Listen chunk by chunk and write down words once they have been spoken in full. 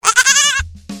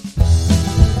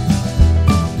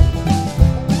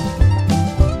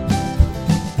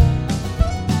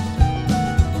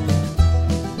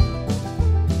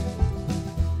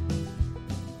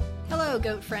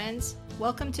fans.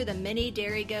 Welcome to the Mini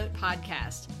Dairy Goat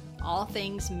podcast. All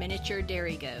things miniature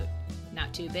dairy goat.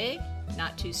 Not too big,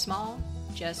 not too small,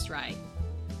 just right.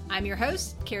 I'm your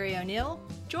host, Carrie O'Neill.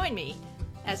 Join me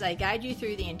as I guide you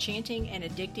through the enchanting and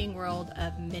addicting world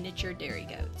of miniature dairy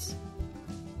goats.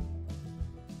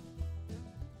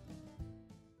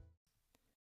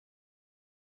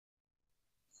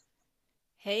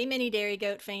 Hey, Mini Dairy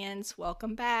Goat fans,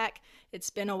 welcome back. It's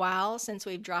been a while since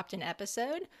we've dropped an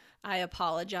episode. I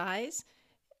apologize.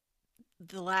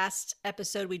 The last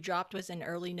episode we dropped was in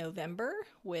early November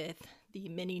with the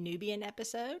Mini Nubian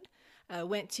episode.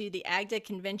 Went to the AGDA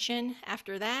convention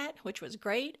after that, which was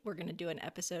great. We're going to do an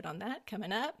episode on that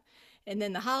coming up. And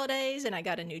then the holidays, and I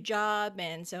got a new job.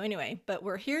 And so anyway, but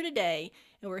we're here today,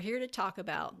 and we're here to talk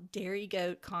about dairy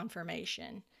goat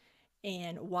conformation.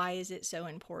 And why is it so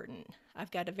important?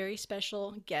 I've got a very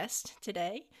special guest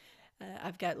today.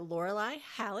 I've got Lorelei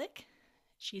Halleck.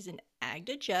 She's an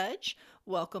AGDA judge.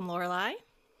 Welcome, Lorelei.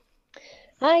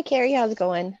 Hi, Carrie. How's it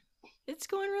going? It's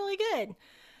going really good.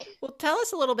 Well, tell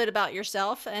us a little bit about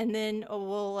yourself, and then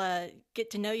we'll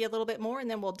get to know you a little bit more, and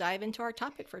then we'll dive into our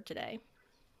topic for today.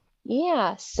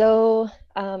 Yeah, so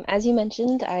as you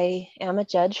mentioned, I am a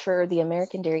judge for the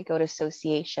American Dairy Goat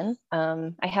Association. I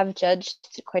have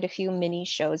judged quite a few mini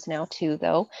shows now too,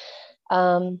 though.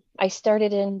 I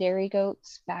started in dairy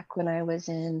goats back when I was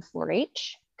in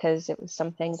 4-H because it was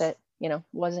something that,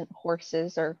 wasn't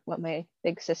horses or what my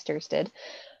big sisters did.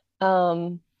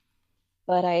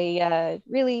 But I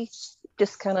really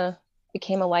just kind of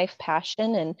became a life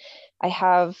passion, and I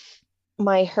have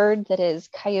my herd that is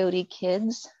Coyote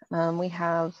Kids. We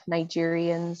have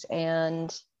Nigerians and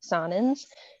Saanens,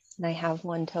 and I have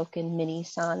one token mini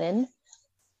Saanen.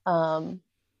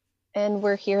 And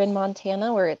we're here in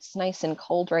Montana where it's nice and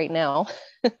cold right now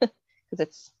because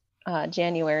it's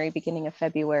January, beginning of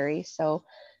February. So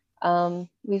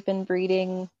we've been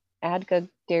breeding ADGA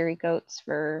dairy goats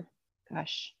for,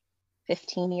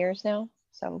 15 years now.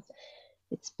 So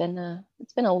it's been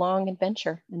a long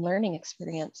adventure and learning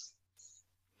experience.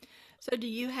 So do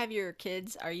you have your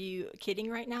kids, are you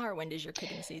kidding right now, or when does your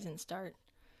kidding season start?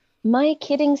 My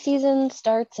kidding season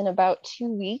starts in about 2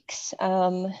 weeks.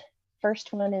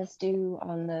 First one is due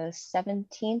on the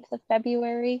 17th of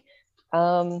February.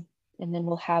 And then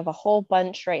we'll have a whole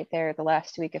bunch right there the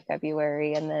last week of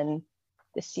February. And then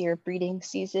this year breeding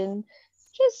season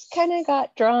just kind of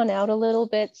got drawn out a little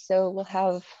bit. So we'll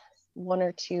have one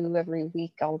or two every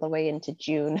week all the way into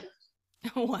June.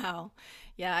 Wow.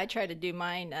 Yeah, I try to do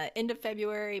mine end of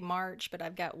February, March, but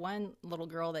I've got one little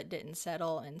girl that didn't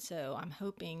settle. And so I'm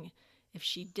hoping if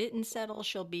she didn't settle,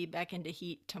 she'll be back into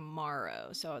heat tomorrow.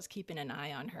 So I was keeping an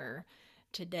eye on her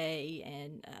today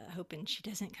and hoping she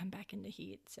doesn't come back into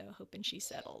heat. So hoping she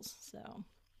settles. So.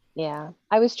 Yeah,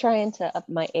 I was trying to up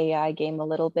my AI game a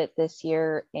little bit this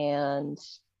year, and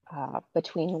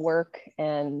between work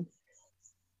and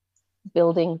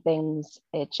building things,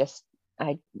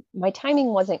 my timing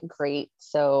wasn't great.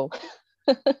 So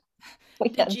we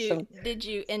Did had you some. did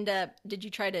you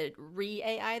try to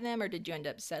re-AI them, or did you end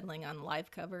up settling on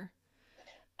live cover?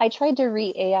 I tried to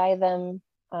re-AI them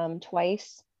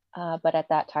twice, but at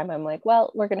that time I'm like,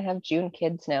 well, we're gonna have June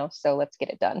kids now, so let's get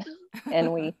it done.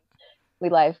 And we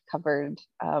live covered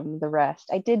the rest.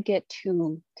 I did get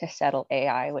 2 to settle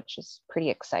AI, which is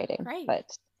pretty exciting, Great.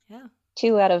 but Yeah.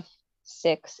 2 out of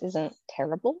 6 isn't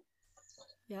terrible.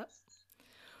 Yep.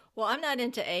 Well, I'm not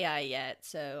into AI yet,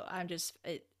 so I'm just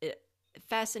it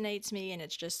fascinates me, and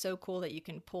it's just so cool that you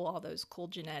can pull all those cool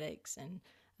genetics, and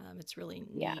it's really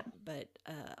Yeah, neat. But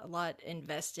a lot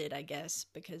invested, I guess,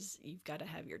 because you've got to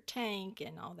have your tank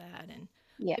and all that, and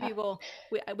yeah, maybe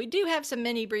we do have some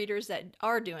mini breeders that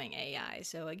are doing AI.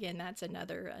 So again, that's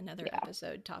another yeah.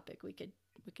 episode topic we could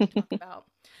talk about.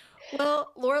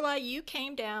 Well, Lorelei, you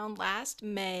came down last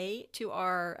May to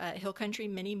our Hill Country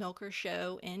Mini Milker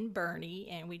show in Bernie,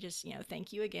 and we just,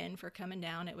 thank you again for coming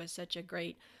down. It was such a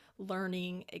great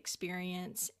learning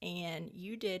experience, and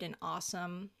you did an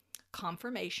awesome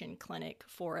confirmation clinic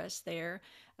for us there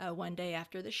one day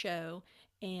after the show.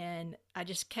 And I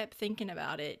just kept thinking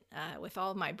about it with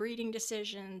all my breeding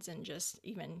decisions, and just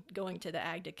even going to the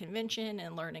AGDA convention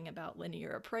and learning about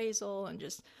linear appraisal, and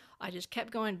I just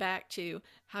kept going back to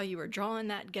how you were drawing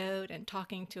that goat and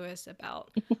talking to us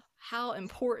about how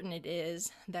important it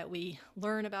is that we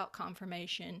learn about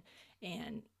confirmation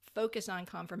and focus on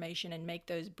confirmation and make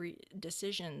those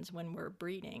decisions when we're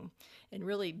breeding and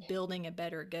really building a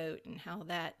better goat, and how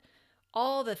that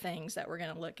all the things that we're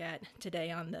going to look at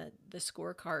today on the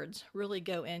scorecards really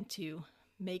go into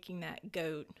making that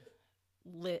goat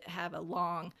have a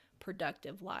long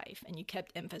productive life. And you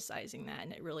kept emphasizing that,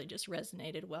 and it really just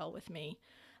resonated well with me.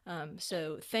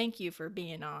 So thank you for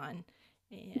being on.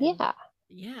 And Yeah.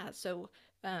 yeah, so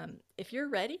if you're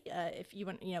ready, if you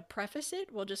want, preface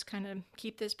it, we'll just kind of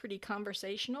keep this pretty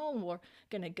conversational. We're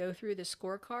going to go through the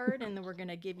scorecard, and then we're going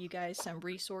to give you guys some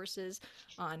resources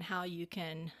on how you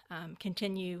can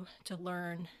continue to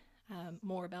learn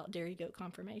more about dairy goat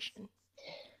conformation.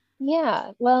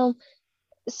 Yeah. Well,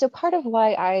 so part of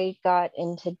why I got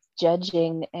into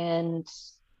judging and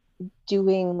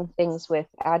doing things with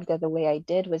ADGA the way I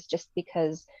did was just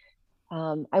because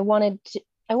I wanted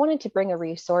to bring a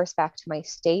resource back to my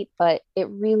state, but it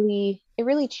really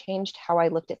changed how I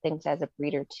looked at things as a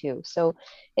breeder too. So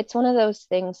it's one of those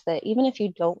things that even if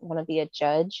you don't want to be a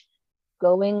judge,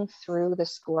 going through the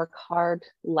scorecard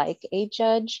like a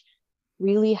judge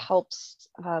really helps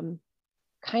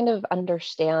kind of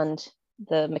understand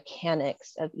the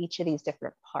mechanics of each of these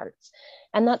different parts.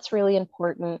 And that's really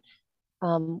important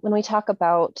when we talk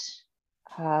about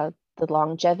the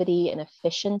longevity and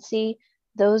efficiency.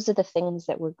 Those are the things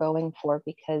that we're going for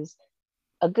because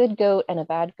a good goat and a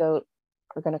bad goat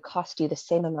are going to cost you the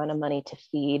same amount of money to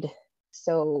feed.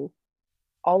 So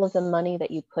all of the money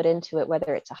that you put into it,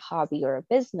 whether it's a hobby or a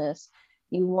business,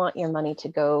 you want your money to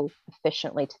go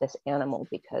efficiently to this animal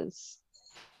because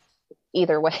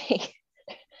either way,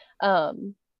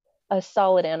 um, a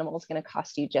solid animal is going to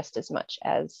cost you just as much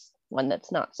as one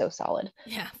that's not so solid.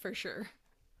 Yeah, for sure.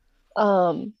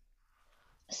 Um,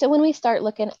 so when we start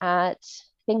looking at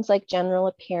things like general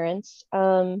appearance,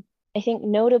 I think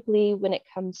notably when it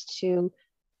comes to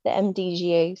the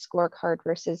MDGA scorecard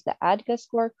versus the ADGA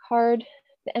scorecard,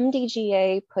 the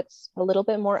MDGA puts a little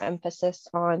bit more emphasis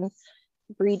on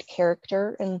breed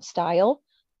character and style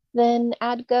than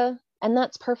ADGA, and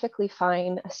that's perfectly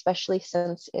fine, especially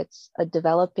since it's a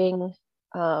developing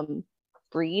um,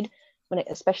 breed.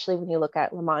 Especially when you look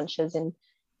at La Manchas and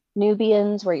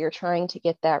Nubians, where you're trying to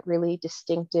get that really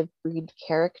distinctive breed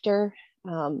character,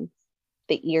 um,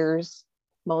 the ears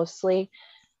mostly.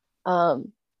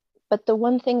 Um, but the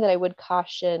one thing that I would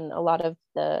caution a lot of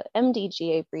the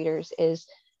MDGA breeders is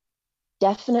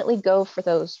definitely go for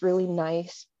those really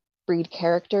nice breed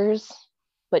characters,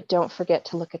 but don't forget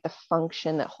to look at the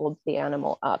function that holds the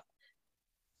animal up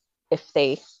if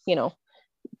they,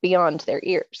 beyond their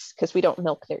ears, because we don't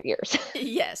milk their ears.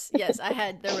 Yes, yes.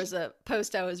 There was a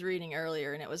post I was reading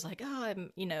earlier and it was like,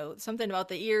 oh, something about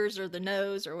the ears or the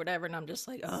nose or whatever. And I'm just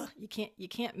like, oh, you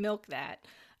can't milk that.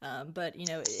 But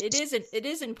it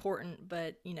is important,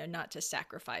 but not to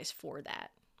sacrifice for that.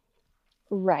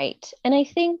 Right. And I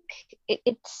think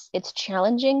it's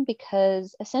challenging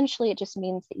because essentially it just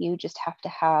means that you just have to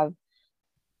have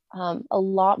a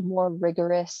lot more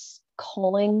rigorous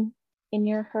culling in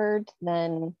your herd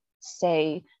than,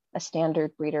 say, a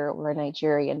standard breeder or a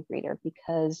Nigerian breeder,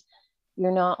 because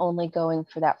you're not only going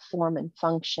for that form and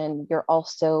function, you're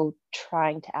also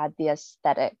trying to add the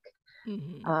aesthetic,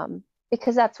 Hmm. um,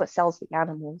 because that's what sells the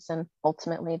animals. And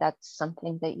ultimately, that's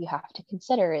something that you have to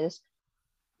consider is,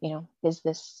 is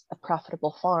this a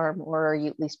profitable farm, or are you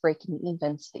at least breaking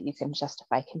even so that you can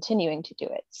justify continuing to do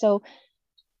it? So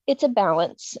it's a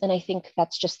balance. And I think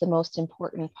that's just the most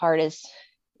important part is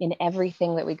in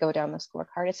everything that we go down the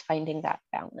scorecard is finding that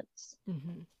balance.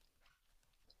 Hmm.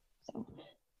 So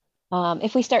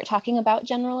if we start talking about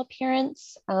general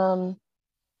appearance, I'll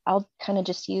kind of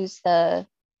just use the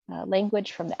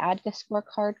language from the ADGA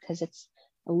scorecard because it's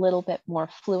a little bit more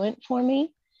fluent for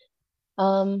me.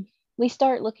 We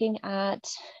start looking at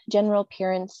general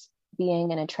appearance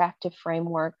being an attractive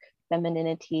framework,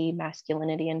 femininity,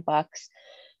 masculinity in bucks,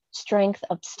 strength,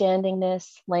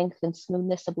 upstandingness, length, and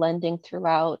smoothness of blending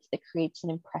throughout that creates an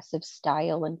impressive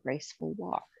style and graceful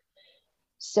walk.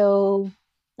 So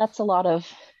that's a lot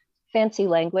of fancy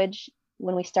language.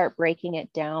 When we start breaking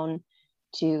it down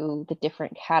to the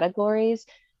different categories,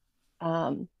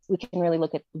 we can really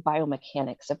look at the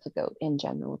biomechanics of the goat in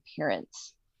general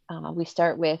appearance. We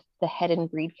start with the head and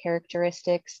breed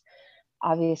characteristics.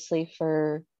 Obviously,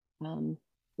 for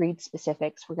breed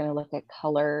specifics, we're going to look at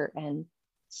color and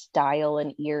style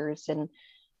and ears and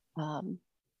um,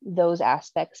 those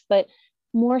aspects. But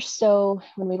more so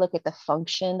when we look at the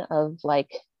function of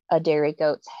like a dairy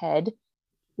goat's head,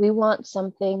 we want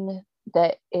something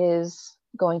that is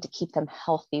going to keep them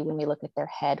healthy when we look at their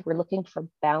head. We're looking for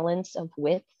balance of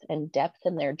width and depth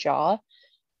in their jaw.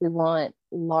 We want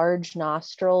large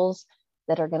nostrils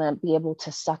that are going to be able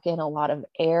to suck in a lot of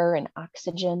air and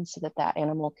oxygen so that that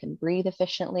animal can breathe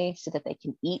efficiently, so that they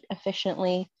can eat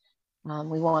efficiently.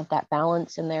 We want that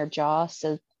balance in their jaw,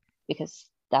 so because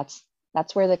that's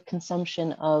where the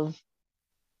consumption of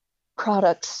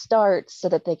product starts, so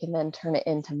that they can then turn it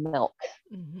into milk.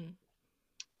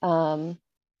 Hmm. Um,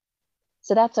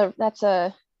 so that's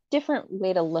a different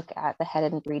way to look at the head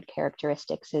and breed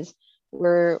characteristics is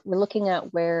we're looking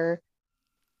at where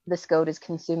this goat is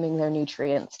consuming their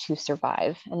nutrients to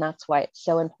survive. And that's why it's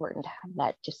so important to have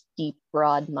that just deep,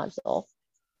 broad muzzle.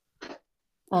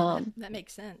 Yeah, that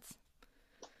makes sense.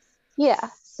 Yeah.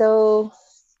 So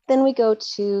then we go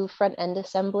to front end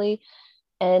assembly.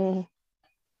 And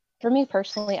for me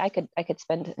personally, I could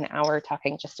spend an hour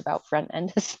talking just about front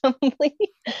end assembly.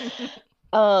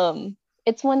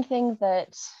 It's one thing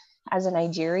that as a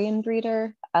Nigerian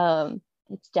breeder,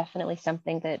 it's definitely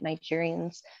something that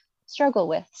Nigerians struggle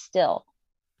with still.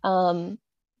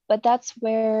 But that's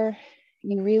where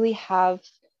you really have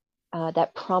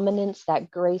that prominence, that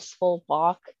graceful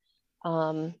walk,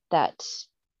 that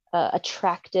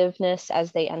attractiveness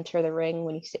as they enter the ring.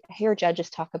 When you hear judges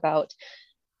talk about,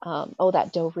 oh,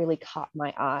 that doe really caught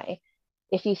my eye.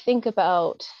 If you think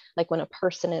about like when a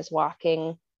person is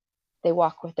walking, they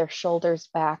walk with their shoulders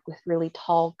back with really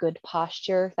tall, good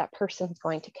posture, that person's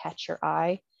going to catch your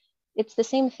eye. It's the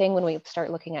same thing when we start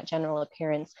looking at general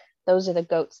appearance. Those are the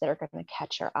goats that are going to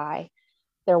catch your eye.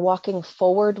 They're walking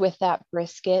forward with that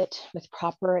brisket with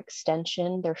proper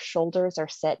extension. Their shoulders are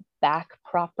set back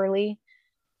properly.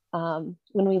 When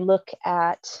we look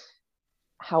at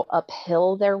how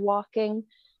uphill they're walking,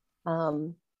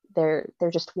 they're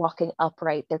just walking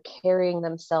upright. They're carrying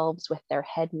themselves with their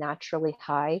head naturally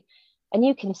high. And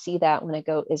you can see that when a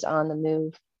goat is on the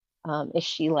move. Is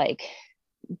she like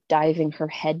diving her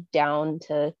head down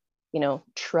to,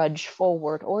 trudge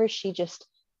forward, or is she just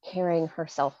carrying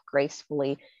herself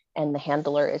gracefully and the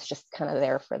handler is just kind of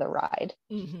there for the ride?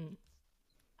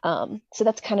 Mm-hmm. So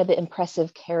that's kind of the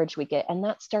impressive carriage we get. And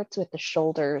that starts with the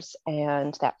shoulders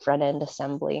and that front end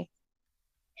assembly.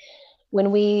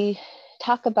 When we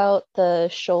talk about the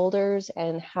shoulders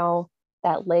and how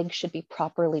that leg should be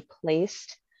properly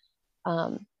placed,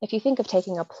 if you think of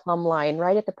taking a plumb line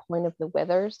right at the point of the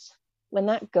withers, when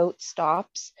that goat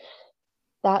stops,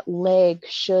 that leg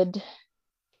should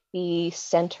be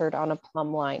centered on a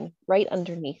plumb line right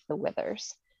underneath the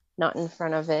withers, not in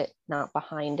front of it, not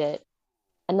behind it.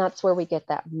 And that's where we get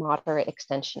that moderate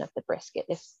extension of the brisket,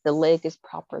 if the leg is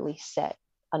properly set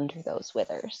under those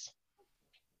withers.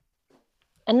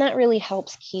 And that really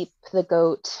helps keep the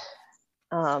goat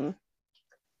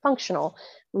functional.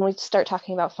 When we start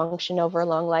talking about function over a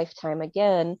long lifetime,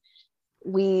 again,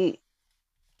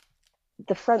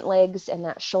 the front legs and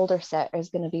that shoulder set is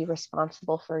going to be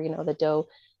responsible for, the doe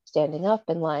standing up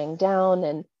and lying down,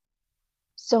 and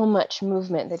so much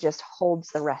movement that just holds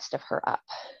the rest of her up.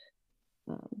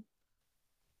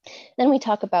 Then we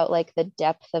talk about like the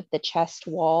depth of the chest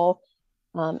wall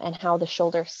and how the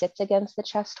shoulder sits against the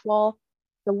chest wall.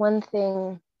 The one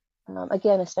thing,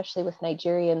 again, especially with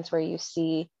Nigerians, where you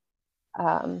see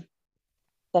them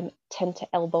tend to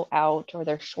elbow out or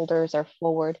their shoulders are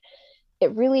forward,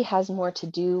 it really has more to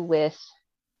do with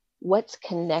what's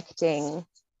connecting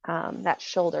that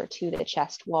shoulder to the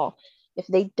chest wall. If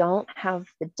they don't have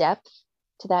the depth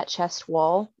to that chest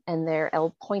wall and their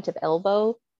point of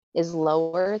elbow is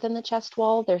lower than the chest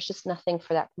wall, there's just nothing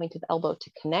for that point of elbow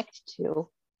to connect to.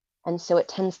 And so it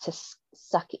tends to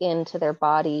suck into their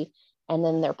body, and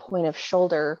then their point of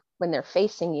shoulder, when they're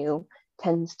facing you,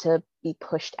 tends to be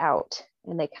pushed out,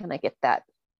 and they kind of get that,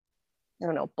 I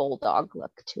don't know, bulldog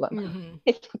look to them. Mm-hmm.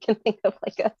 If you can think of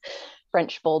like a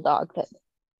French bulldog that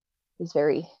is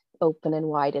very open and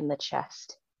wide in the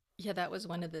chest. Yeah, that was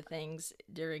one of the things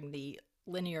during the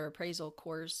linear appraisal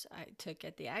course I took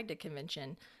at the AGDA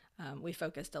convention. We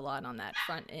focused a lot on that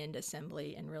front end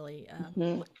assembly and really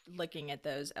looking at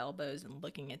those elbows and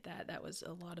looking at that. That was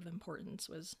a lot of importance,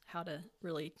 was how to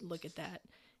really look at that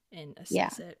and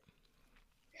assess it.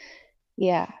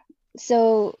 Yeah.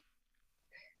 So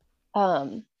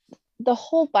the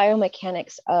whole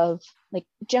biomechanics of like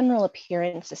general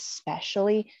appearance,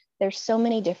 especially, there's so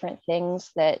many different things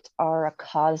that are a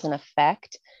cause and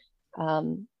effect.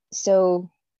 So,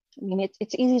 I mean,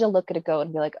 it's easy to look at a goat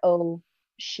and be like, oh,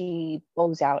 she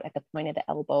bows out at the point of the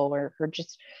elbow, or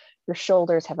her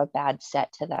shoulders have a bad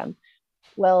set to them.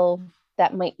 Well,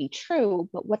 that might be true,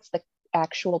 but what's the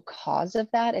actual cause of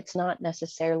that? It's not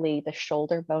necessarily the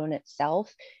shoulder bone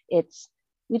itself.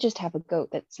 We just have a goat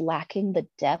that's lacking the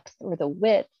depth or the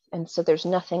width. And so there's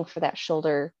nothing for that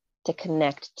shoulder to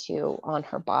connect to on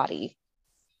her body.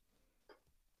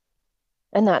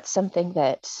 And that's something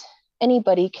that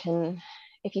anybody can,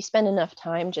 if you spend enough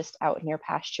time just out in your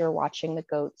pasture watching the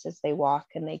goats as they walk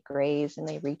and they graze and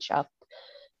they reach up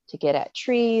to get at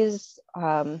trees,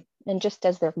 and just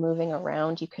as they're moving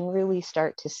around, you can really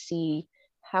start to see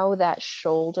how that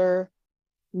shoulder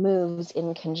moves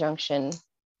in conjunction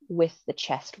with the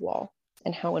chest wall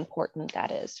and how important that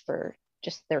is for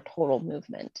just their total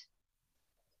movement.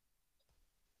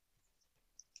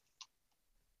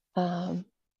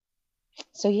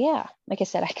 So yeah, like I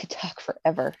said, I could talk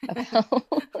forever about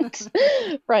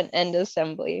front end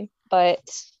assembly, but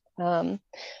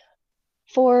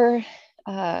for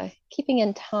keeping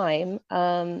in time,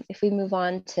 if we move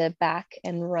on to back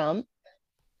and rump,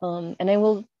 and I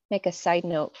will make a side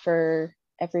note for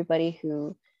everybody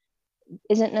who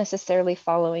isn't necessarily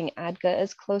following ADGA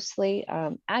as closely.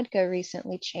 ADGA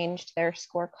recently changed their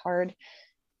scorecard.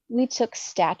 We took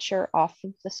stature off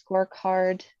of the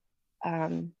scorecard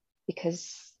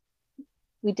because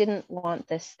we didn't want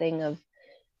this thing of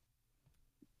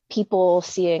people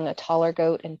seeing a taller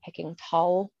goat and picking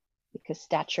tall, because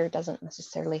stature doesn't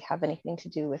necessarily have anything to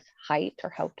do with height or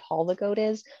how tall the goat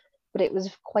is, but it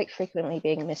was quite frequently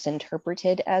being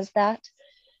misinterpreted as that.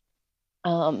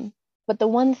 But the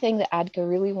one thing that ADGA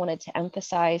really wanted to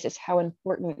emphasize is how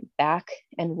important back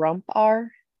and rump are.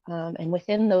 And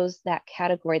within that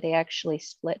category, they actually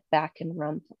split back and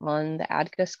rump on the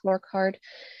ADGA scorecard,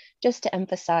 just to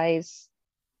emphasize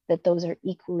that those are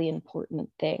equally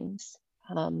important things.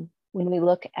 When we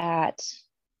look at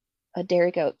a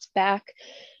dairy goat's back,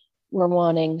 we're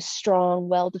wanting strong,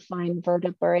 well-defined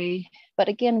vertebrae. But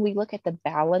again, we look at the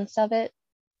balance of it.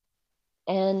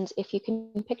 And if you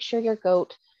can picture your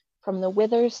goat from the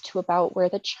withers to about where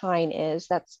the chine is,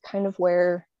 that's kind of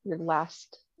where your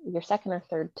second or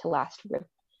third to last rib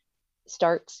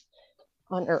starts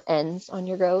on or ends on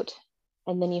your goat.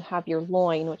 And then you have your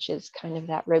loin, which is kind of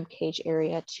that rib cage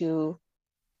area to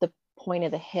the point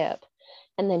of the hip.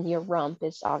 And then your rump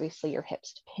is obviously your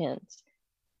hips to pins.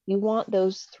 You want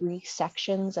those three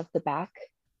sections of the back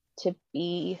to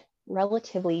be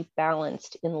relatively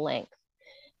balanced in length.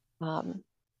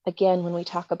 Again, when we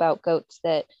talk about goats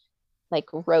that like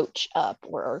roach up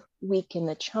or weak in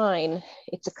the chine,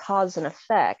 it's a cause and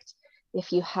effect.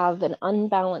 If you have an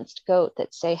unbalanced goat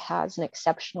that, say, has an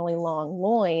exceptionally long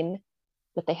loin,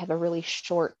 but they have a really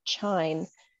short chine,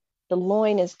 the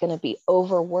loin is going to be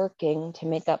overworking to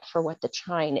make up for what the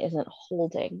chine isn't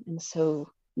holding. And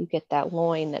so you get that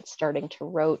loin that's starting to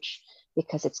roach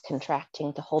because it's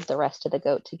contracting to hold the rest of the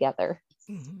goat together.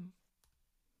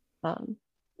 Mm-hmm.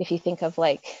 If you think of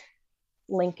like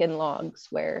Lincoln logs,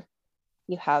 where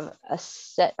you have a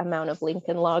set amount of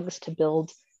Lincoln logs to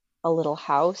build a little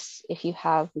house, if you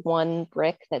have one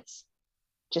brick that's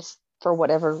just for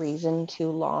whatever reason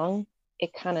too long,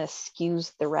 it kind of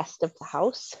skews the rest of the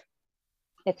house.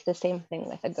 It's the same thing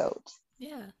with a goat.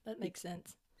 Yeah, that makes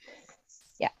sense.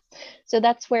 Yeah. So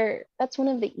that's one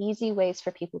of the easy ways for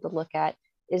people to look at,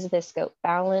 is this goat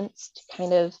balanced?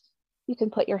 Kind of, you can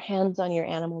put your hands on your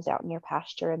animals out in your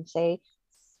pasture and say,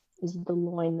 is the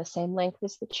loin the same length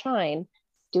as the chine?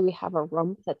 Do we have a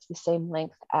rump that's the same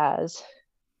length as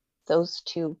those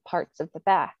two parts of the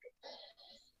back?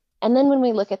 And then when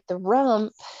we look at the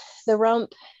rump,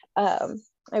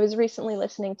 I was recently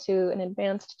listening to an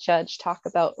advanced judge talk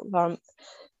about rump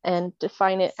and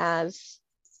define it as,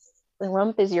 the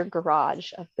rump is your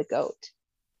garage of the goat,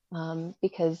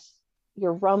 because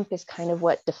your rump is kind of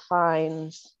what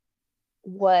defines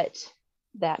what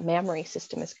that mammary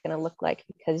system is going to look like.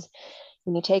 Because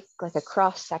when you take like a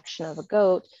cross section of a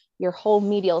goat, your whole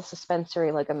medial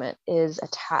suspensory ligament is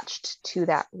attached to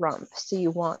that rump. So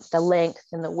you want the length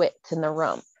and the width in the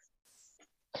rump.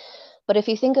 But if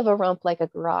you think of a rump like a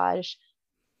garage,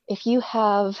 if you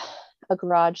have a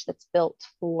garage that's built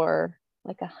for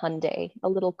like a Hyundai, a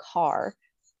little car,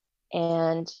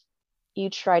 and you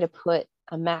try to put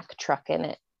a Mack truck in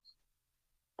it,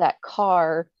 that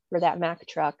car or that Mack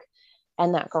truck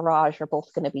and that garage are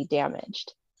both going to be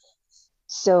damaged.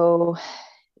 So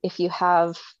if you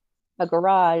have a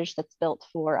garage that's built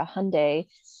for a Hyundai,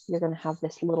 you're going to have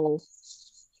this little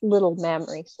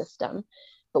mammary system.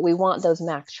 But we want those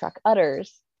Mack truck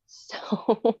udders.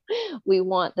 So we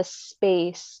want the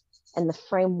space and the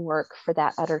framework for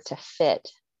that udder to fit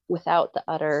without the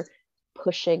udder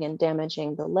pushing and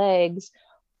damaging the legs,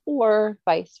 or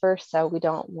vice versa. We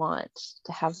don't want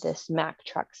to have this Mack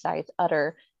truck size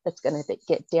udder that's going to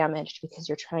get damaged because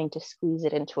you're trying to squeeze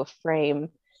it into a frame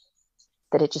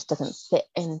that it just doesn't fit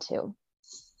into.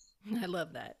 I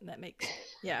love that. That makes,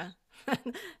 yeah,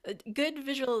 good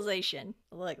visualization.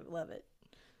 Love it.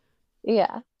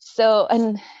 Yeah. So,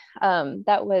 and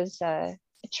that was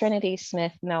Trinity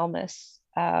Smith Malmus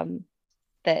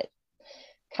that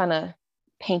kind of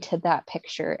painted that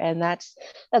picture, and that's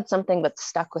something that's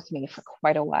stuck with me for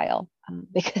quite a while,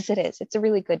 because it's a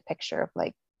really good picture of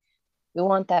like, we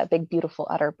want that big beautiful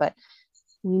udder, but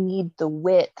we need the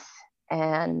width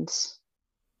and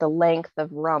the length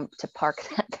of rump to park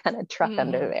that kind of truck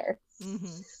under there.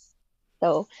 Mm-hmm.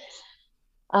 So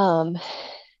Um,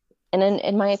 and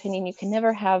in my opinion, you can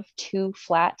never have too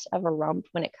flat of a rump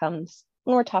when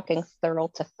we're talking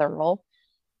thurl to thurl.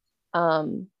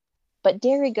 Um, but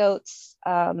dairy goats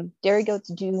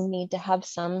do need to have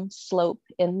some slope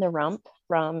in the rump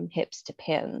from hips to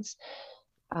pins.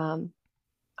 Um,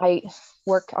 I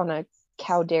work on a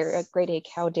grade A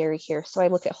cow dairy here, so I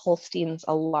look at Holsteins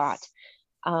a lot.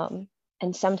 Um,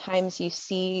 and sometimes you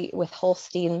see with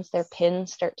Holsteins, their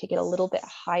pins start to get a little bit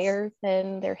higher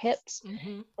than their hips.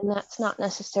 Mm-hmm. And that's not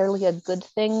necessarily a good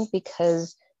thing,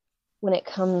 because when it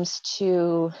comes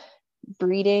to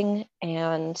breeding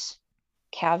and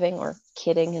calving or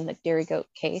kidding in the dairy goat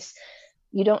case,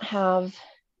 you don't have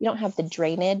the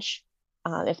drainage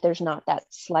if there's not that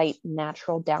slight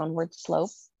natural downward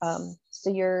slope. So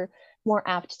you're more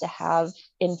apt to have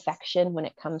infection when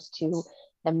it comes to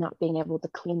them not being able to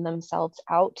clean themselves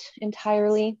out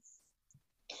entirely.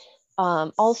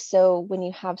 Also, when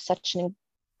you have such an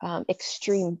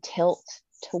extreme tilt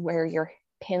to where your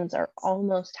pins are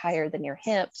almost higher than your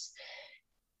hips,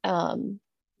 um,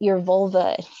 your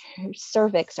vulva and your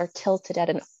cervix are tilted at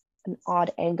an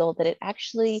odd angle that it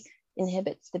actually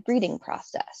inhibits the breeding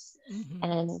process. Mm-hmm.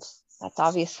 And that's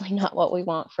obviously not what we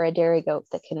want for a dairy goat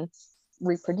that can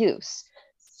reproduce.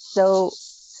 So,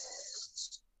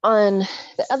 on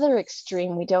the other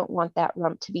extreme, we don't want that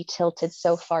rump to be tilted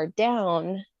so far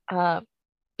down,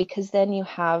 because then you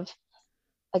have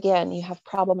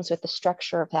problems with the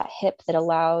structure of that hip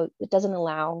that doesn't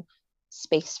allow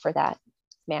space for that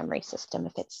mammary system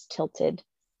if it's tilted,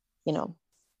 you know,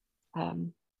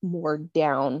 more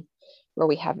down where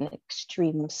we have an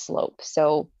extreme slope.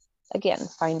 So again,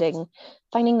 finding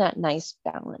that nice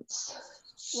balance.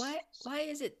 Why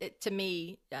is to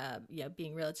me,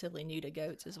 being relatively new to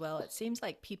goats as well, it seems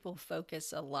like people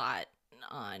focus a lot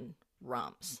on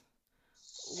rumps.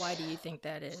 Why do you think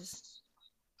that is?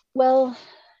 Well,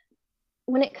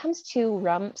 when it comes to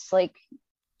rumps, like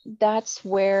that's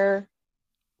where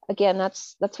again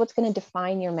that's what's going to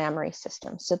define your mammary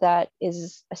system. So that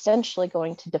is essentially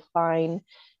going to define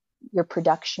your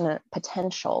production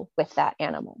potential with that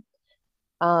animal.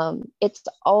 It's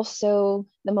also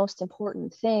the most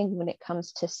important thing when it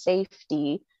comes to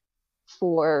safety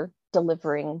for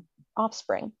delivering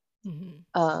offspring.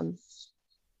 Mm-hmm. Um,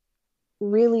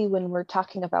 Really, when we're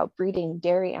talking about breeding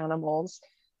dairy animals,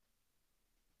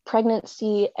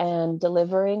 pregnancy and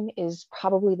delivering is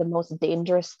probably the most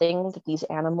dangerous thing that these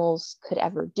animals could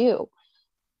ever do.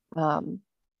 Um,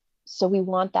 so we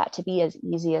want that to be as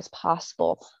easy as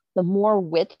possible. The more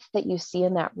width that you see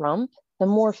in that rump, the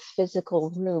more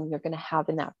physical room you're going to have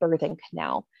in that birthing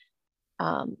canal.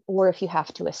 Or if you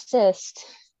have to assist,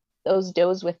 those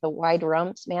does with the wide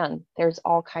rumps, man, there's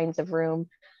all kinds of room.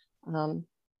 Um,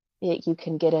 you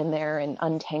can get in there and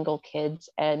untangle kids,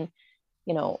 and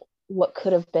you know what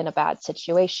could have been a bad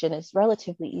situation is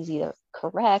relatively easy to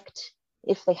correct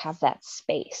if they have that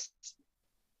space.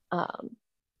 Um,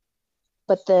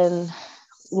 but then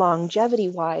longevity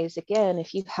wise, again,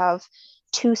 if you have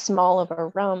too small of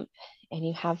a rump and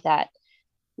you have that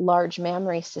large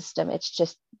mammary system, it's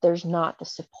just there's not the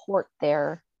support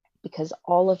there, because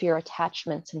all of your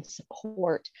attachments and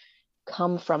support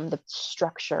come from the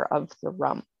structure of the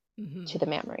rump Mm-hmm. to the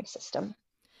mammary system.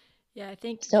 Yeah, I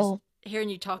think just So hearing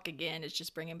you talk again is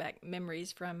just bringing back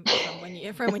memories from when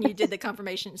you did the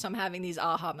confirmation. So I'm having these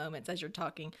aha moments as you're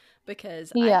talking,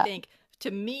 because I yeah, think,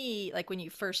 to me, like when you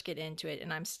first get into it,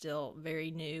 and I'm still very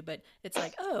new, but it's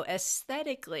like, oh,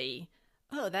 aesthetically,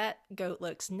 oh, that goat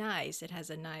looks nice. It has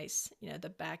a nice, the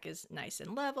back is nice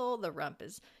and level, the rump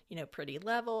is, pretty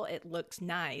level. It looks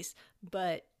nice,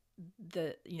 but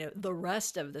the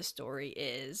rest of the story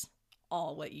is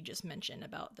all what you just mentioned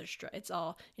about it's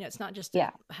all, it's not just to yeah,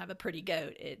 have a pretty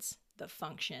goat, it's the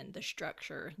function, the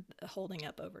structure, the holding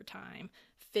up over time,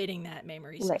 fitting that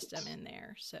mammary right. system in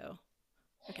there. So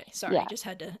okay, sorry, Yeah. just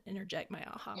had to interject my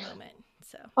aha moment.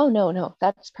 So Oh no, no,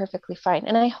 that's perfectly fine.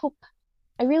 And I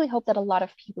really hope that a lot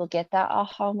of people get that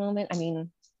aha moment. I mean,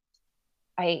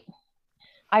 I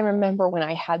I remember when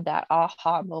I had that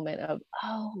aha moment of,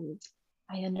 oh,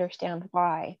 I understand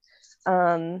why.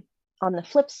 Um, on the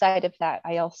flip side of that,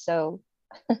 I also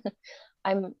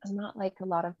I'm not like a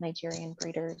lot of Nigerian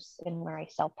breeders in where I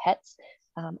sell pets.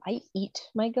 I eat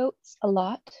my goats a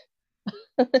lot.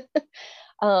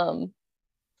 um,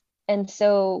 and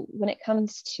so when it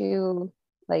comes to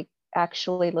like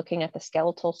actually looking at the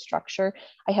skeletal structure,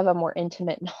 I have a more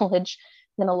intimate knowledge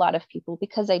than a lot of people,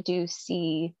 because I do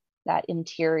see that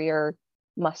interior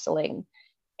muscling.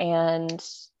 And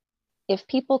if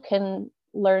people can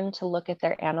learn to look at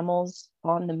their animals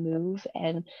on the move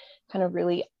and kind of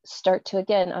really start to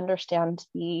again understand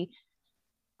the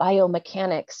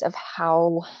biomechanics of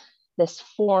how this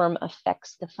form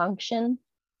affects the function,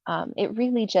 it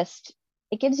really just,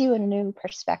 it gives you a new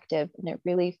perspective, and it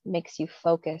really makes you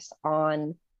focus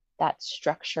on that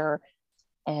structure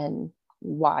and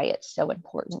why it's so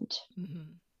important.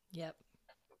 Mm-hmm. Yep.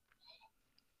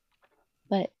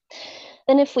 But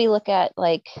then if we look at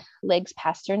like legs,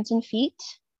 pasterns, and feet,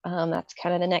 that's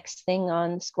kind of the next thing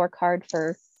on the scorecard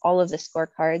for all of the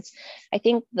scorecards. I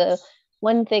think the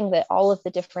one thing that all of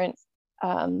the different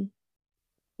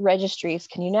registries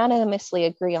can unanimously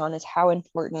agree on is how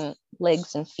important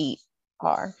legs and feet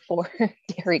are for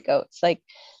dairy goats. Like,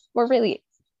 or really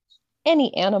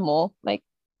any animal, like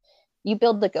you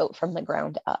build the goat from the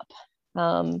ground up.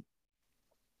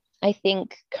 I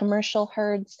think commercial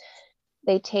herds,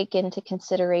 they take into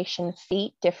consideration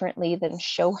feet differently than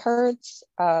show herds.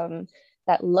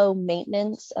 That low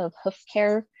maintenance of hoof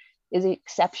care is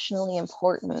exceptionally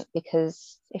important,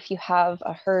 because if you have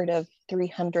a herd of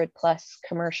 300 plus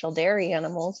commercial dairy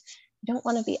animals, you don't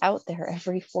want to be out there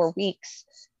every 4 weeks,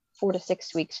 4 to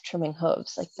 6 weeks trimming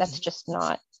hooves. Like that's just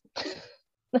not,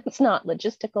 that's not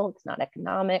logistical, it's not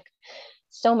economic,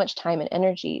 so much time and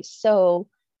energy. So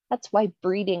that's why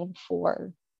breeding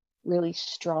for really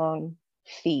strong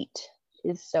feet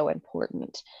is so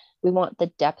important. We want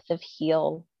the depth of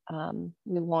heel.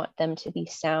 We want them to be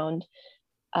sound.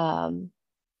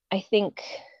 I think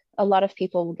a lot of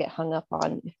people will get hung up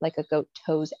on if like a goat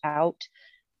toes out,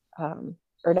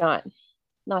 or not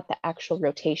the actual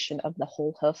rotation of the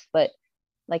whole hoof, but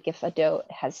like if a doe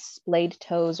has splayed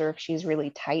toes or if she's really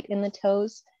tight in the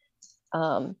toes.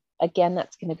 Again,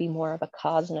 that's going to be more of a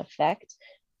cause and effect.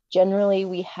 Generally,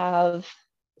 we have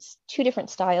two different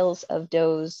styles of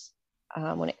does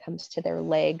when it comes to their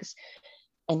legs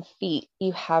and feet.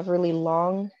 You have really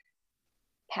long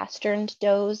pasterned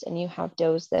does, and you have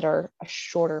does that are a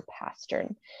shorter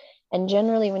pastern. And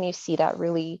generally, when you see that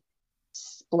really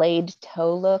splayed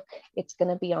toe look, it's going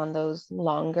to be on those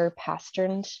longer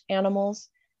pasterned animals.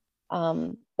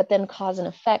 But then cause and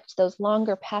effect, those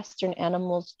longer pastern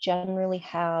animals generally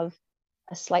have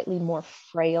a slightly more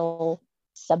frail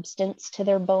substance to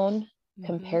their bone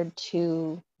compared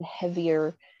to the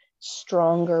heavier,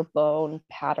 stronger bone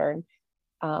pattern.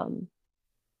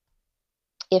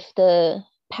 If the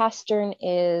pastern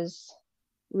is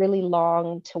really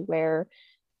long to where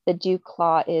the dew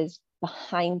claw is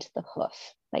behind the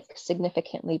hoof, like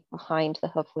significantly behind the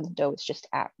hoof when the doe is just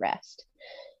at rest,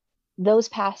 those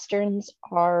pasterns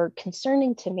are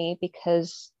concerning to me,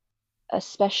 because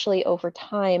especially over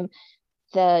time,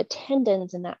 the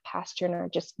tendons in that pastern are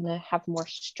just going to have more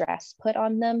stress put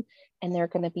on them, and they're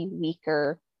going to be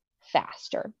weaker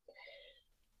faster.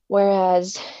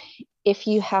 Whereas if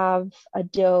you have a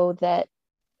doe that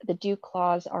the dew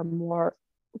claws are more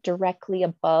directly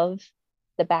above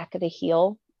the back of the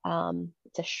heel,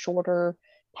 it's a shorter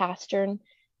pastern.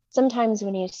 Sometimes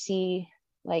when you see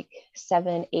like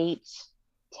 7, 8,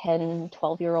 10,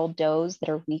 12-year-old does that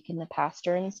are weak in the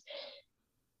pasterns,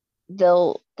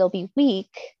 they'll be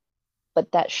weak,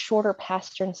 but that shorter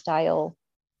pastern style,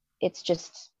 it's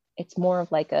more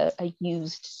of like a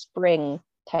used spring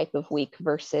type of weak,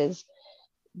 versus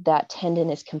that tendon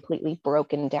is completely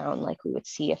broken down like we would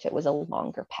see if it was a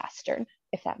longer pastern,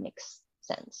 if that makes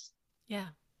sense. Yeah.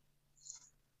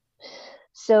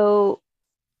 So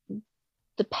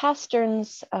the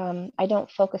pasterns, I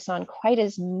don't focus on quite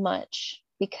as much,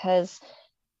 because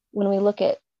when we look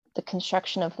at the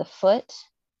construction of the foot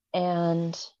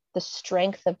and the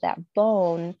strength of that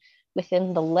bone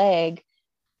within the leg,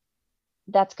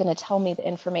 that's going to tell me the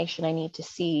information I need to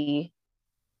see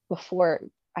before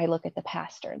I look at the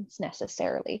pasterns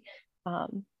necessarily.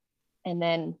 And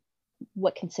then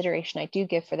what consideration I do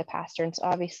give for the pasterns,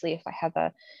 obviously, if I have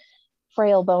a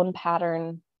frail bone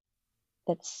pattern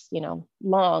that's,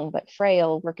 long but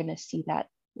frail, we're going to see that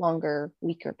longer,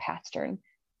 weaker pastern.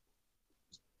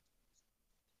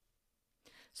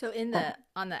 So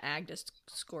on the AGDA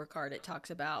scorecard, it talks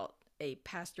about a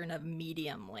pastern of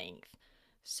medium length.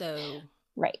 So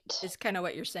right, it's kind of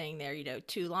what you're saying there.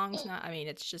 Too long's not. I mean,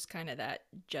 it's just kind of that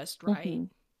just right.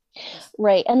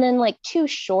 Right, and then like too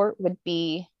short would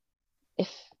be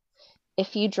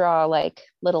if you draw like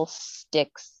little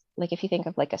sticks, like if you think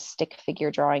of like a stick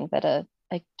figure drawing that a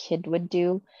kid would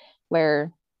do,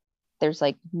 where there's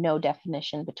like no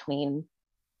definition between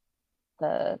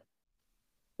the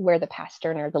where the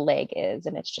pastern or the leg is,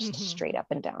 and it's just straight up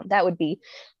and down. That would be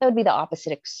the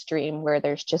opposite extreme, where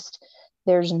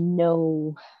there's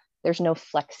no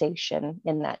flexation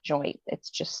in that joint.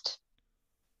 It's just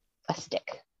a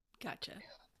stick. Gotcha.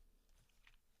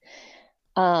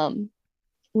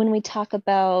 When we talk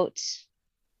about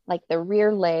like the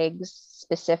rear legs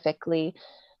specifically.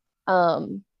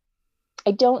 Um,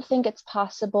 I don't think it's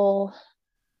possible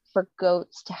for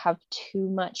goats to have too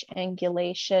much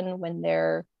angulation when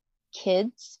they're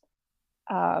kids,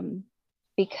 um,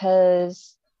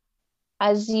 because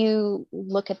as you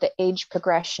look at the age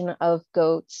progression of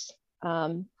goats,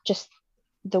 just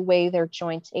the way their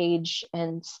joints age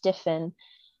and stiffen,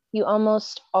 you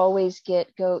almost always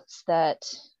get goats that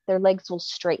their legs will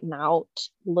straighten out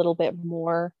a little bit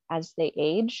more as they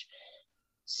age.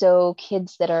 So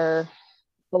kids that are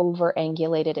over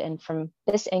angulated, and from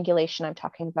this angulation, I'm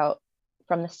talking about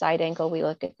from the side angle, we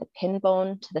look at the pin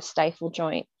bone to the stifle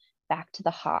joint back to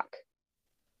the hock,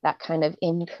 that kind of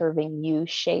incurving U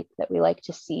shape that we like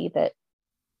to see, that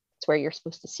it's where you're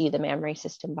supposed to see the mammary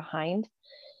system behind.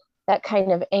 That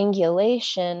kind of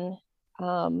angulation,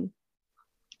 um,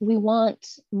 we want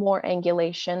more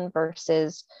angulation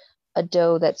versus a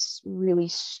doe that's really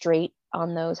straight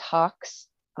on those hocks.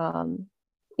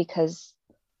 Because,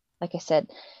 like I said,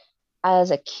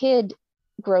 as a kid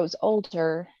grows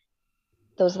older,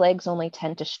 those legs only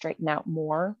tend to straighten out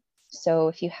more. So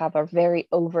if you have a very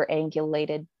over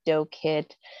angulated doe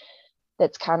kid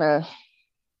that's kind of,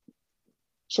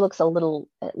 she looks a little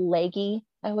leggy,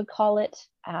 I would call it,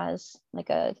 as like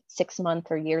a 6 month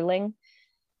or yearling.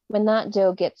 When that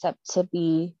doe gets up to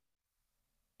be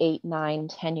 8, 9,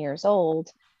 10 years old,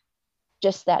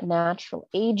 just that natural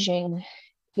aging,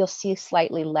 you'll see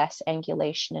slightly less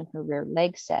angulation in her rear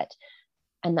leg set.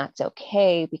 And that's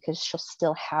okay because she'll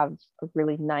still have a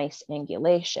really nice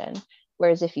angulation.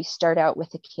 Whereas if you start out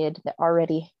with a kid that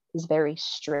already is very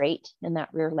straight in that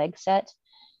rear leg set,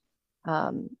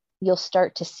 you'll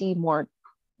start to see more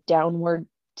downward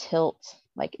tilt,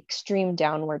 like extreme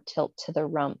downward tilt to the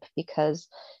rump, because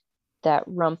that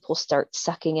rump will start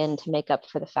sucking in to make up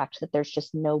for the fact that there's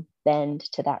just no bend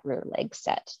to that rear leg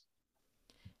set.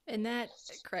 And that,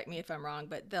 correct me if I'm wrong,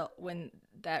 but when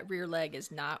that rear leg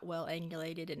is not well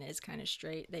angulated and is kind of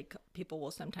straight, people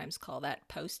will sometimes call that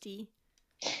posty.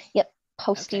 Yep,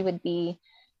 posty Okay. would be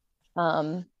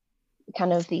um,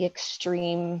 kind of the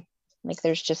extreme, like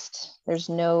there's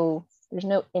no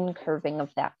incurving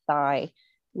of that thigh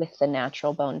with the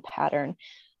natural bone pattern.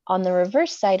 On the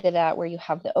reverse side of that, where you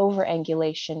have the over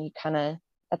angulation, you kind of,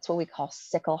 that's what we call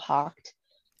sickle hocked.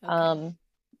 Okay.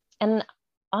 And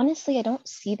honestly, I don't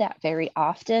see that very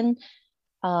often.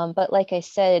 But like I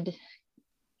said,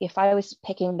 if I was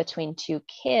picking between two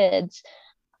kids,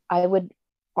 I would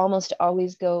almost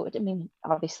always go. I mean,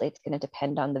 obviously, it's going to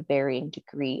depend on the varying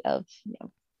degree of,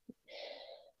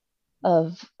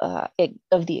 of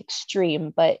the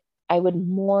extreme, but I would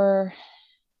more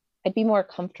I'd be more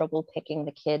comfortable picking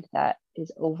the kid that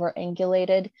is over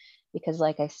angulated, because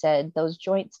like I said, those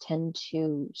joints tend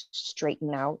to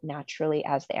straighten out naturally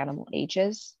as the animal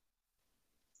ages,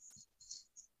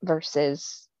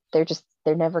 versus they're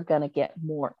never going to get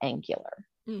more angular.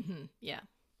 Mm-hmm. Yeah.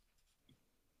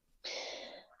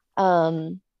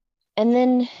 um, and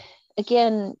then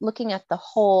again, looking at the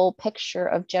whole picture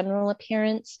of general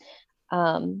appearance,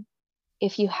 um,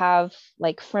 if you have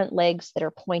like front legs that are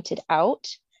pointed out,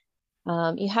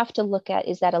 you have to look at,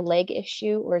 is that a leg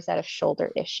issue or is that a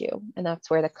shoulder issue? And that's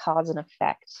where the cause and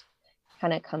effect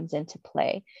kind of comes into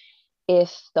play.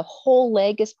 If the whole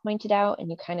leg is pointed out and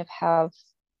you kind of have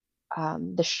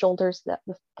the shoulders, the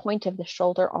point of the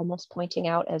shoulder almost pointing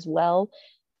out as well,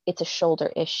 it's a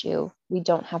shoulder issue. We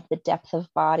don't have the depth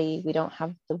of body, we don't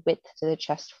have the width to the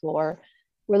chest floor.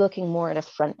 We're looking more at a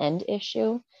front end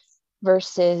issue,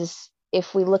 versus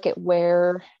if we look at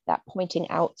where that pointing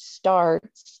out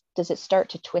starts, does it start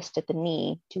to twist at the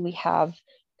knee? Do we have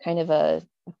kind of a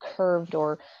curved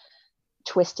or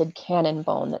twisted cannon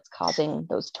bone that's causing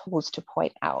those toes to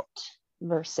point out,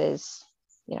 versus,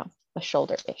 a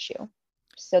shoulder issue?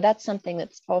 So that's something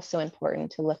that's also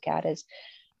important to look at, is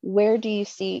where do you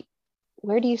see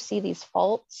these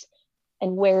faults,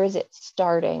 and where is it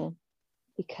starting?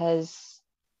 Because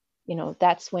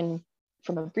that's when,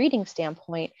 from a breeding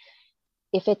standpoint,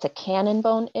 if it's a cannon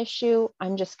bone issue,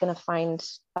 I'm just going to find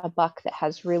a buck that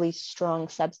has really strong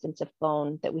substance of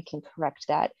bone that we can correct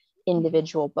that Mm-hmm.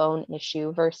 individual bone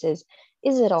issue, versus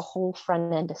is it a whole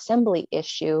front end assembly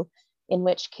issue? In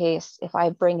which case, if I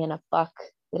bring in a buck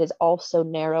that is also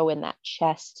narrow in that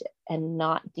chest and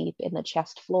not deep in the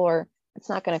chest floor, it's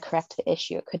not going to correct the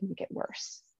issue. It could make it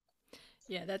worse.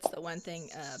 Yeah, that's the one thing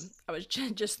I was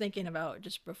just thinking about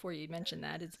just before you mentioned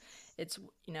that. It's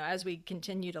as we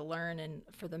continue to learn, and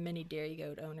for the many dairy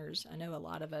goat owners, I know a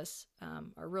lot of us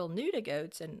are real new to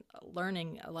goats and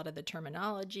learning a lot of the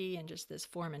terminology and just this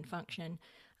form and function.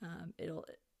 It'll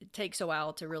it takes a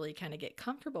while to really kind of get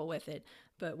comfortable with it.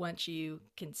 But once you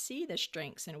can see the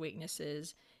strengths and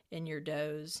weaknesses in your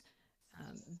does,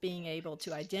 being able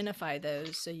to identify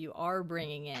those so you are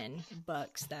bringing in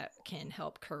bucks that can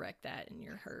help correct that in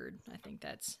your herd. I think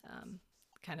that's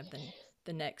kind of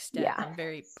the next step, Yeah, and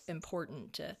very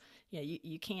important to,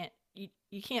 you can't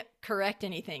correct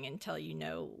anything until you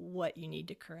know what you need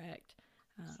to correct.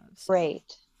 So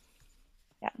right.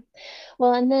 Yeah.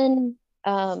 Well, and then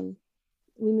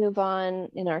we move on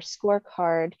in our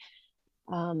scorecard.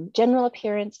 General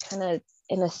appearance, kind of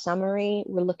in a summary,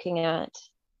 we're looking at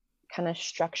kind of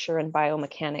structure and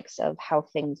biomechanics of how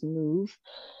things move.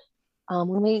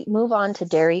 When we move on to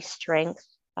dairy strength,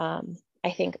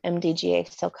 I think MDGA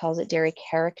still calls it dairy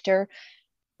character.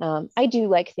 I do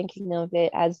like thinking of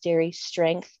it as dairy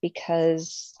strength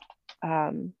because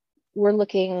we're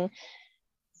looking,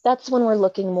 that's when we're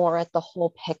looking more at the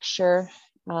whole picture.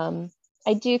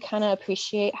 I do kind of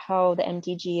appreciate how the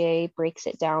MDGA breaks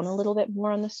it down a little bit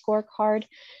more on the scorecard.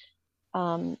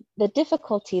 The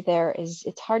difficulty there is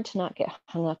it's hard to not get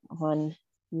hung up on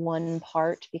one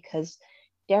part because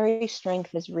dairy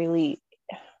strength is really,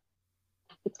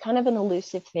 it's kind of an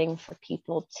elusive thing for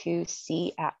people to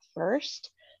see at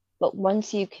first. But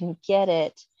once you can get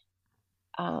it,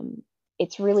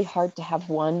 it's really hard to have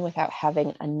one without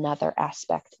having another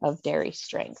aspect of dairy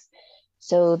strength.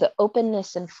 So the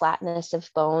openness and flatness of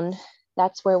bone,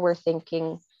 that's where we're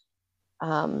thinking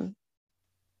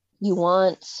you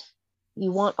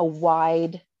want a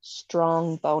wide,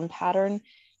 strong bone pattern.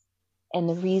 And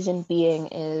the reason being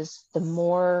is the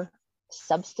more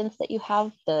substance that you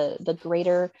have, the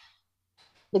greater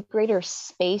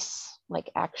space, like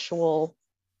actual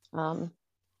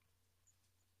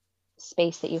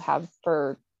space that you have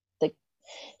for the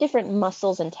different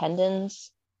muscles and tendons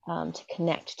to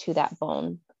connect to that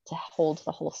bone to hold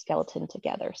the whole skeleton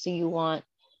together. So you want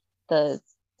the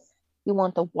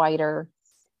wider,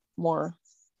 more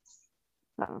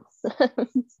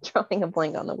drawing a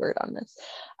blank on the word on this.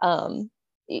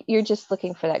 You're just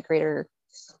looking for that greater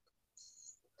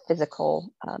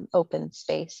physical open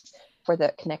space for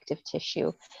the connective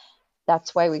tissue.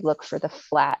 That's why we look for the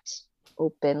flat,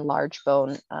 open, large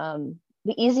bone.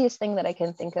 The easiest thing that I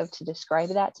can think of to describe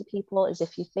that to people is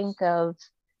if you think of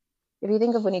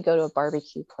when you go to a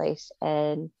barbecue place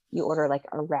and you order like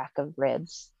a rack of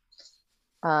ribs.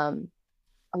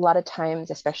 A lot of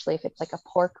times, especially if it's like a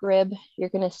pork rib, you're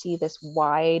going to see this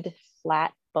wide,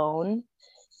 flat bone.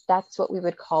 That's what we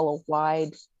would call a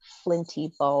wide,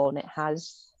 flinty bone. It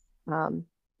has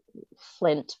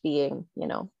flint being,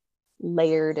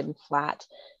 layered and flat.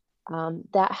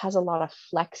 That has a lot of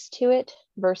flex to it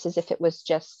versus if it was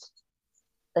just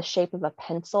the shape of a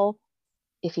pencil.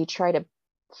 If you try to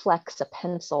flex a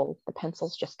pencil, the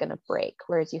pencil's just going to break.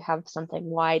 Whereas you have something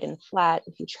wide and flat,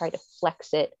 if you try to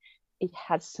flex it, it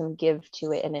has some give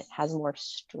to it and it has more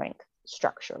strength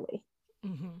structurally.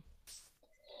 mm-hmm.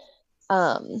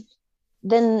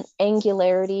 Then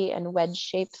angularity and wedge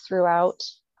shape throughout.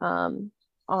 On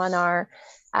our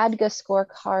ADGA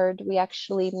scorecard, we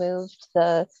actually moved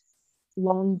the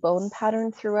long bone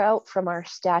pattern throughout from our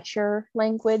stature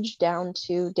language down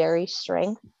to dairy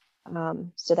strength.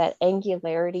 So that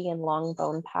angularity and long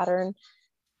bone pattern,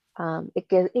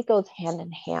 it goes hand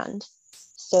in hand.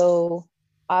 So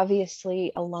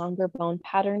obviously a longer bone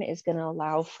pattern is going to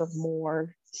allow for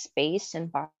more space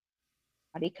and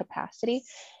body capacity,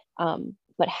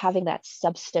 but having that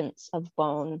substance of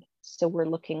bone. So we're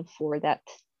looking for that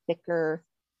thicker,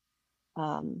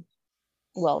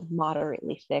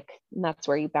 moderately thick, and that's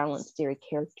where you balance dairy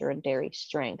character and dairy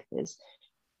strength. Is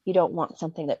you don't want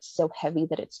something that's so heavy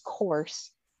that it's coarse,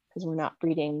 because we're not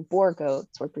breeding boar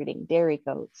goats, we're breeding dairy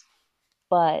goats,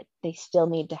 but they still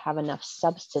need to have enough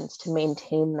substance to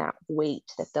maintain that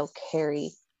weight that they'll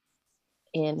carry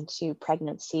into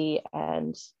pregnancy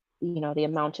and the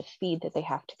amount of feed that they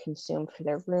have to consume for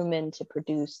their rumen to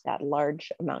produce that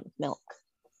large amount of milk.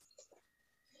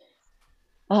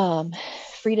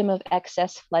 Freedom of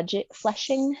excess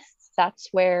fleshing, that's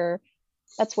where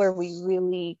we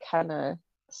really kind of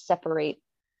separate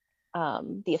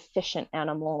the efficient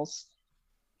animals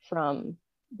from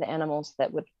the animals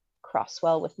that would cross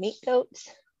well with meat goats,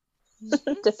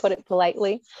 mm-hmm. to put it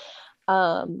politely.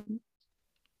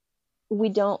 We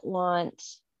don't want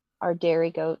our dairy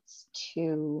goats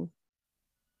to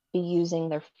be using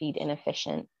their feed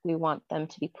inefficient. We want them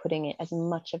to be putting it, as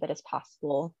much of it as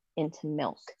possible, into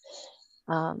milk.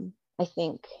 I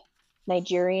think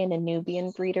Nigerian and Nubian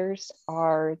breeders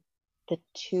are the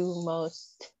two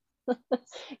most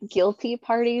guilty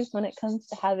parties when it comes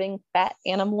to having fat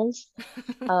animals.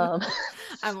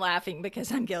 I'm laughing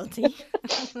because I'm guilty.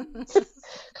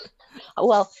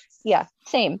 Well, yeah,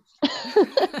 same.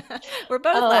 We're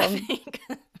both um, laughing.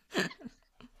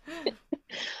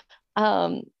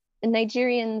 um,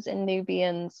 Nigerians and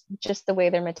Nubians, just the way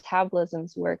their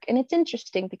metabolisms work. And it's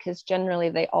interesting because generally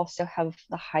they also have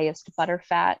the highest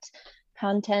butterfat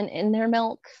content in their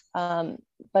milk. Um,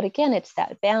 but again, it's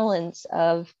that balance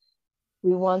of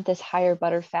we want this higher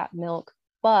butterfat milk,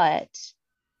 but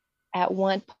at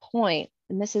one point,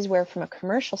 and this is where, from a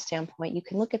commercial standpoint, you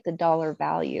can look at the dollar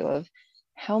value of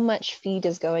how much feed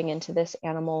is going into this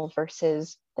animal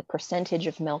versus the percentage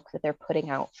of milk that they're putting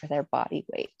out for their body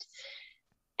weight.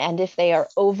 And if they are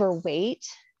overweight,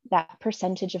 that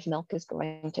percentage of milk is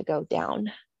going to go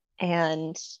down.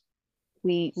 And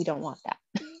we don't want that.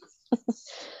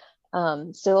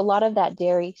 So a lot of that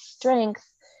dairy strength,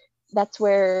 that's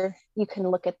where you can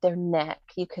look at their neck.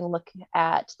 You can look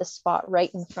at the spot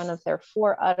right in front of their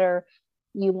foreudder.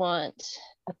 You want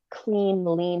a clean,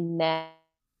 lean neck.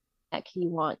 You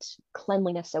want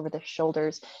cleanliness over the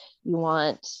shoulders. You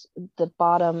want the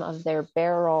bottom of their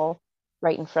barrel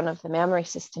right in front of the mammary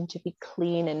system to be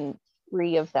clean and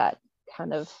free of that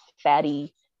kind of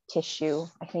fatty tissue.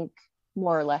 I think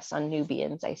more or less on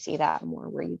Nubians, I see that more,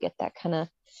 where you get that kind of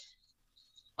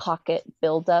pocket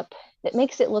buildup that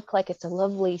makes it look like it's a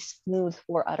lovely smooth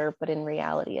foreudder, but in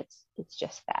reality it's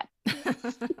just fat.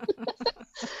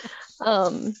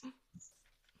 um,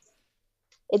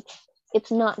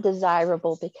 it's not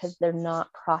desirable because they're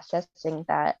not processing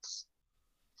that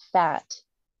fat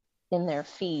in their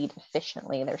feed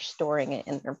efficiently. They're storing it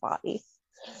in their body.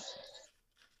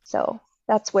 So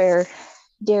that's where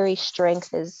dairy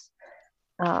strength is.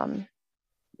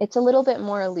 It's a little bit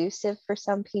more elusive for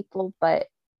some people, but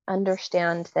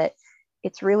understand that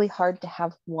it's really hard to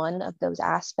have one of those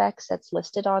aspects that's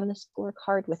listed on the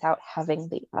scorecard without having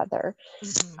the other.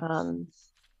 Mhm.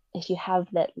 If you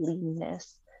have that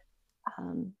leanness,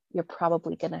 you're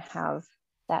probably going to have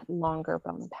that longer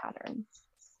bone pattern.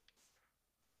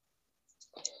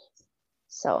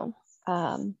 So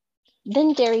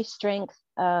then dairy strength,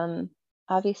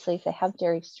 obviously if they have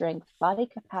dairy strength, body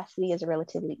capacity is a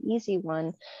relatively easy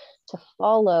one to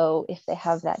follow if they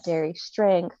have that dairy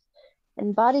strength.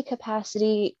 And body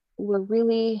capacity, we're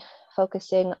really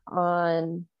focusing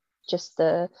on just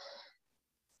the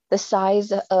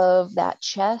size of that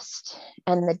chest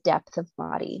and the depth of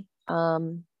body.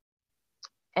 And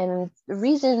the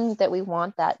reason that we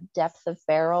want that depth of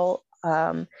barrel,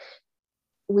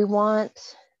 we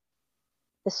want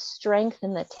the strength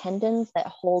in the tendons that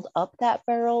hold up that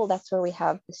barrel. That's where we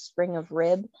have the spring of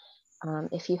rib.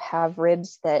 If you have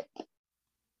ribs that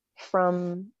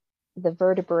from the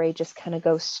vertebrae just kind of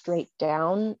go straight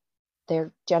down,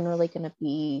 they're generally going to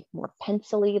be more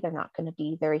pencily. They're not going to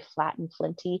be very flat and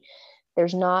flinty.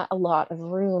 There's not a lot of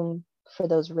room for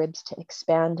those ribs to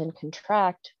expand and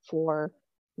contract for,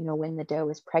 when the doe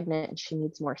is pregnant and she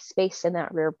needs more space in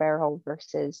that rear barrel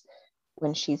versus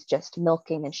when she's just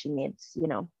milking and she needs,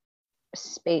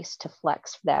 space to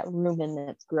flex for that rumen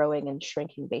that's growing and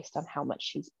shrinking based on how much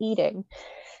she's eating.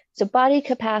 So body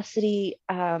capacity,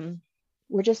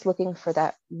 we're just looking for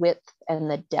that width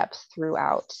and the depth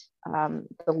throughout.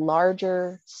 The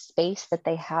larger space that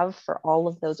they have for all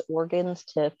of those organs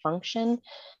to function,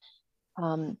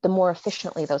 the more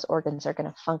efficiently those organs are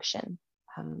going to function.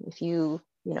 If you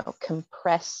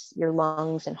compress your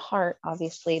lungs and heart,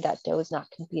 obviously that doe is not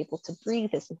going to be able to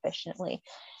breathe as efficiently.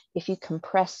 If you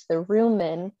compress the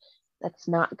rumen, that's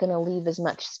not going to leave as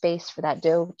much space for that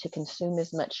doe to consume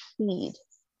as much feed.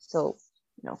 So,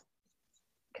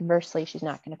 conversely, she's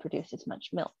not going to produce as much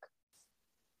milk.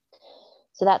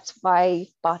 So that's why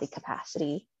body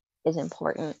capacity is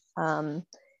important.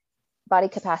 Body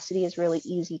capacity is really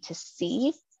easy to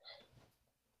see,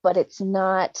 but it's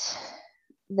not,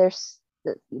 there's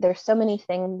so many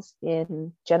things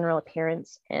in general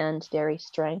appearance and dairy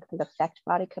strength that affect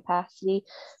body capacity.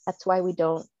 That's why we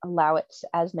don't allow it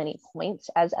as many points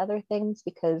as other things,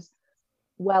 because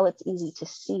while it's easy to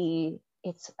see,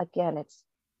 it's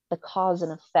the cause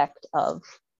and effect of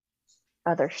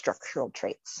other structural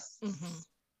traits.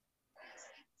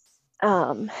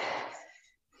 Mhm.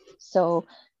 So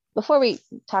before we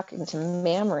talk into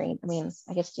mammary,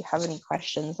 I guess, do you have any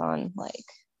questions on, like,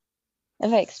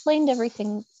 if I explained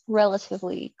everything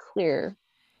relatively clear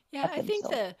Yeah, up I think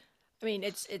until?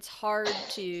 it's hard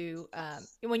to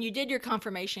when you did your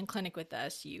confirmation clinic with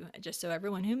us, you, just so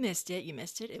everyone who missed it, you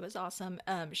missed it. It was awesome.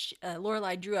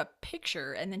 Lorelai drew a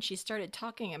picture, and then she started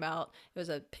talking about, it was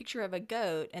a picture of a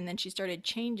goat, and then she started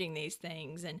changing these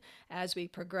things, and as we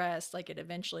progressed, like, it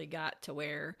eventually got to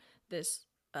where this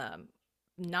um,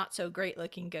 not so great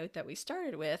looking goat that we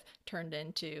started with turned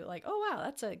into like, oh wow,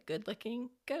 that's a good looking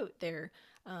goat there.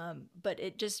 But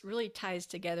it just really ties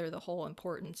together the whole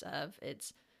importance of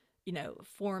its,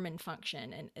 form and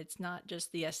function. And it's not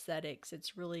just the aesthetics,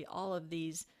 it's really all of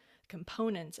these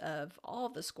components of all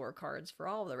of the scorecards for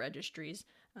all of the registries.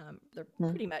 They're Mhm.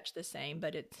 pretty much the same,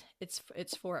 but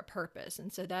it's for a purpose.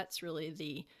 And so that's really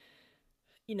the,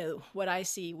 what I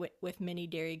see with many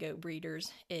dairy goat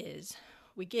breeders is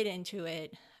we get into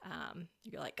it.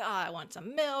 You're like, oh, I want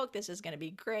some milk. This is going to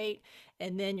be great.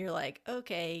 And then you're like,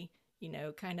 okay,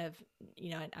 kind of,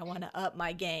 I want to up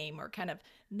my game, or kind of,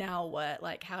 now what?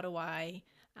 Like, how do I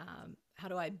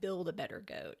build a better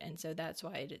goat? And so that's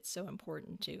why it's so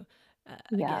important to,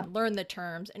 Yeah. again, learn the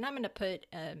terms. And I'm going to put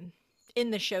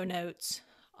in the show notes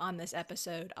on this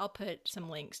episode, I'll put some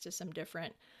links to some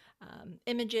different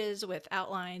images with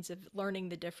outlines of learning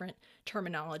the different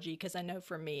terminology. Because I know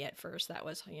for me at first that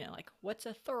was, like, what's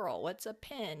a thurl? What's a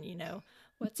pin?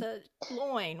 What's a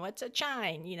loin? What's a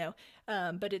chine?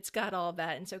 But it's got all of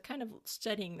that. And so kind of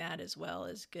studying that as well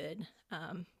is good.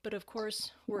 But of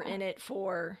course, we're Yeah. in it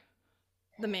for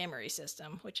the mammary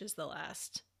system, which is the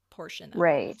last portion that we're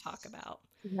going Right. to talk about.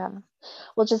 Yeah.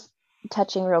 Well, just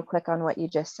touching real quick on what you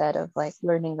just said of like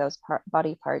learning those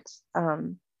body parts.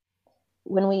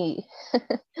 When we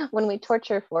when we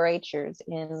torture 4-Hers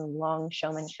in long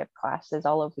showmanship classes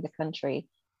all over the country,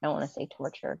 I don't want to say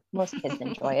torture. Most kids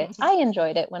enjoy it. I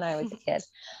enjoyed it when I was a kid.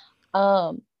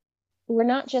 We're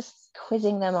not just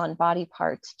quizzing them on body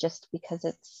parts just because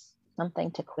it's something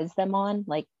to quiz them on.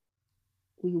 Like,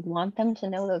 we want them to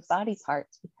know those body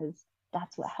parts because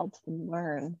that's what helps them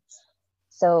learn.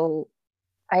 So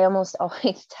I almost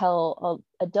always tell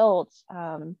adults,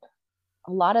 a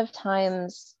lot of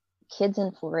times kids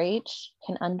in 4-H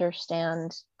can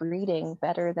understand breeding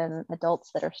better than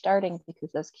adults that are starting, because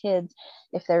those kids,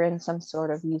 if they're in some sort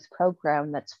of youth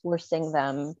program that's forcing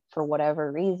them for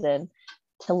whatever reason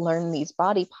to learn these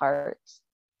body parts,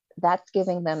 that's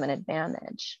giving them an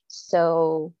advantage.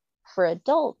 So for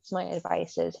adults, my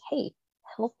advice is, hey,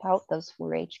 help out those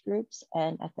 4-H groups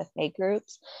and FFA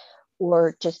groups,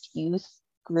 or just youth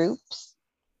groups.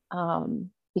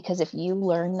 Because if you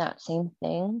learn that same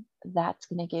thing, that's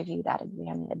going to give you that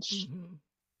advantage.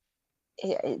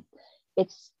 Mm-hmm.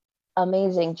 It's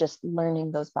amazing just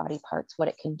learning those body parts, what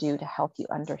it can do to help you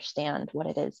understand what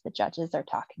it is the judges are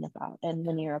talking about, and Yeah.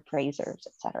 linear appraisers,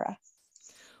 etc.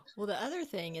 Well, the other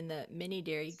thing in the mini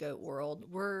dairy goat world,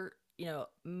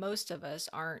 most of us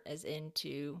aren't as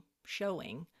into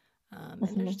showing. And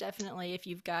there's Mm-hmm. definitely, if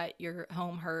you've got your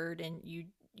home herd and you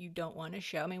don't want to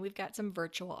show, I mean, we've got some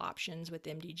virtual options with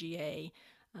MDGA.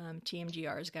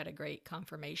 TMGR's got a great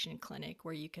confirmation clinic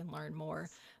where you can learn more.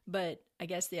 But I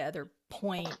guess the other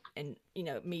point, and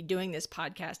me doing this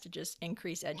podcast to just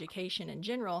increase education in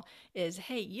general, is,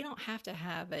 hey, you don't have to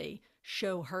have a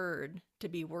show herd to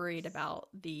be worried about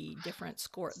the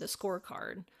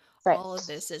scorecard. Right. All of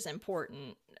this is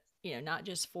important, not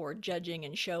just for judging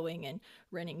and showing and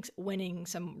winning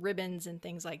some ribbons and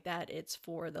things like that. It's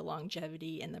for the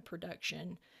longevity and the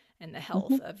production and the Mm-hmm.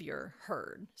 health of your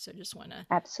herd. So just want to,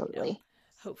 Absolutely.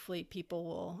 hopefully people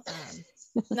will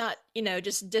not,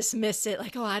 just dismiss it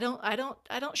like, oh, I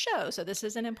don't show, so this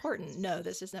isn't important. No,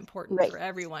 this is important Right. for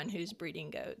everyone who's breeding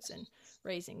goats and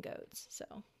raising goats.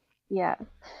 So Yeah.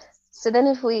 So then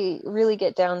if we really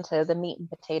get down to the meat and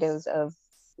potatoes of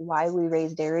why we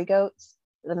raise dairy goats,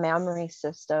 the mammary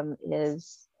system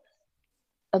is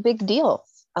a big deal.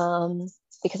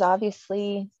 Because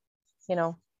obviously, you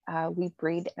know, we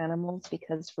breed animals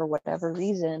because for whatever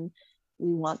reason,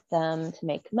 we want them to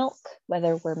make milk,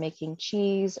 whether we're making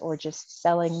cheese or just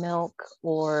selling milk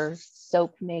or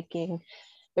soap making.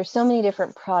 There's so many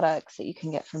different products that you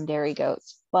can get from dairy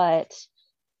goats, but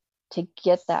to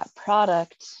get that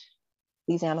product,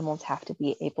 these animals have to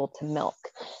be able to milk.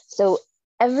 So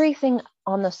everything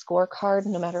on the scorecard,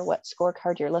 no matter what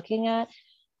scorecard you're looking at,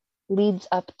 leads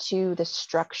up to the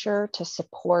structure to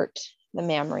support the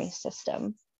mammary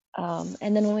system.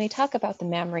 And then when we talk about the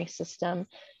mammary system,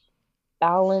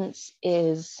 balance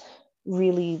is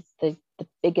really the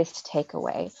biggest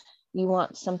takeaway. You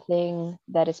want something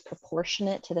that is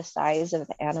proportionate to the size of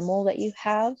the animal that you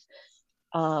have.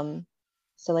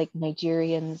 So like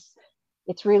Nigerians,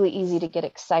 it's really easy to get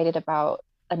excited about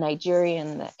a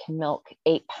Nigerian that can milk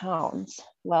 8 pounds.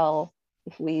 Well,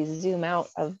 if we zoom out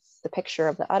of the picture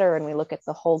of the udder and we look at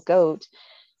the whole goat,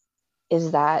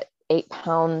 is that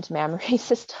 8-pound mammary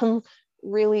system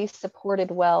really supported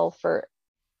well for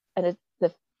the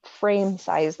frame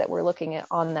size that we're looking at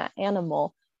on that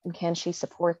animal? And can she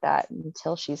support that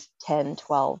until she's 10,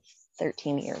 12,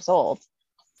 13 years old?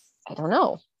 I don't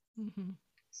know. mm-hmm.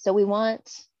 So we want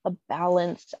a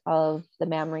balance of the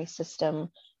mammary system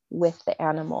with the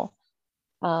animal.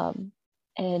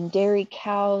 And dairy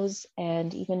cows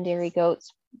and even dairy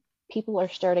goats, people are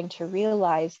starting to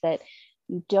realize that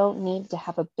you don't need to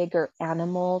have a bigger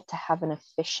animal to have an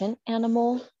efficient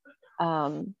animal.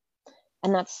 And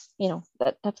that's,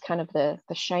 that's kind of the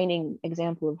shining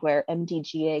example of where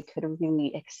MDGA could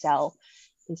really excel,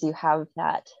 is you have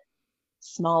that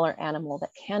smaller animal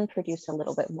that can produce a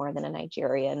little bit more than a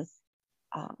Nigerian,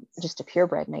 just a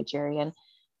purebred Nigerian,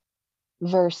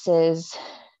 versus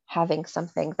having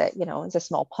something that, is a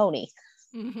small pony.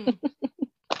 Mm-hmm.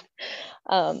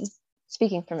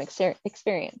 Speaking from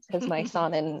experience, because my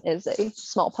Saanen is a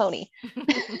small pony.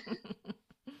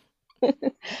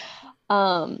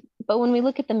 But when we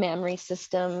look at the mammary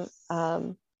system,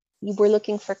 we're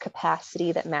looking for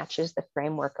capacity that matches the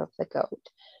framework of the goat.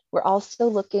 We're also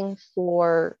looking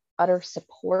for udder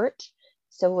support.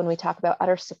 So when we talk about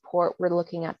udder support, we're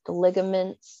looking at the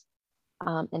ligaments.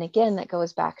 And again, that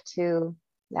goes back to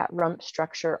that rump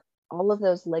structure. All of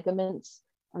those ligaments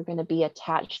are going to be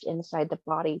attached inside the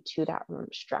body to that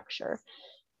rump structure.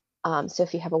 So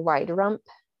if you have a wide rump,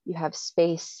 you have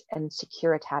space and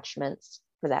secure attachments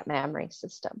for that mammary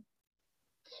system.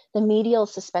 The medial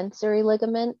suspensory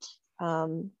ligament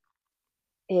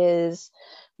is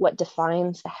what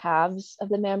defines the halves of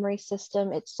the mammary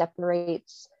system. It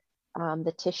separates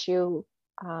the tissue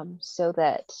so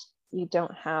that you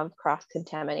don't have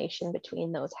cross-contamination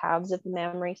between those halves of the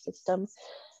mammary system.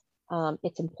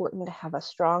 It's important to have a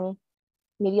strong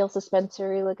medial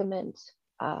suspensory ligament.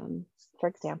 For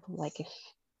example, like if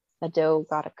a doe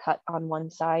got a cut on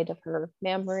one side of her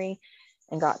mammary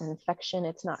and got an infection,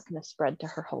 it's not going to spread to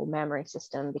her whole mammary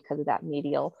system because of that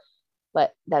medial.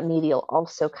 But that medial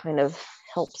also kind of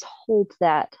helps hold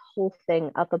that whole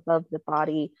thing up above the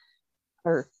body,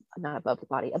 or not above the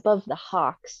body, above the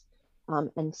hocks,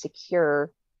 and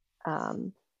secure.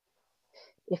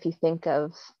 If you think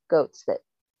of goats that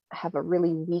have a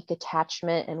really weak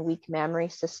attachment and weak mammary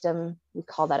system, we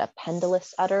call that a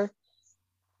pendulous udder.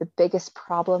 The biggest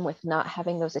problem with not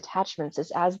having those attachments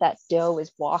is as that doe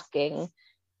is walking,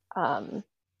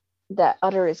 that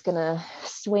udder is going to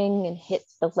swing and hit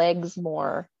the legs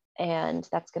more, and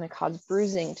that's going to cause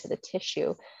bruising to the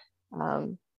tissue.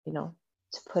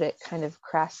 To put it kind of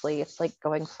crassly, it's like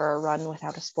going for a run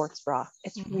without a sports bra.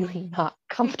 It's really not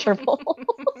comfortable.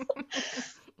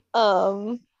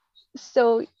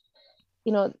 So,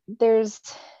 there's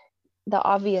the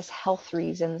obvious health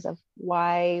reasons of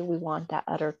why we want that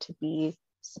udder to be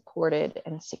supported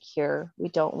and secure. We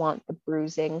don't want the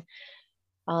bruising.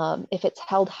 If it's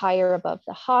held higher above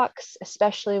the hocks,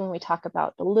 especially when we talk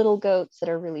about the little goats that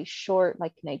are really short,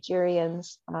 like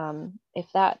Nigerians, if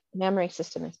that mammary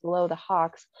system is below the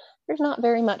hocks, there's not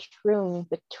very much room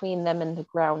between them and the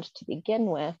ground to begin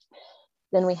with.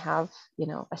 Then we have,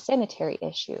 a sanitary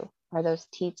issue. Are those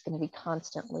teats going to be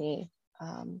constantly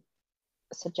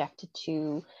subjected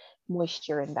to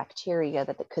moisture and bacteria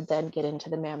that could then get into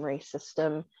the mammary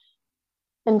system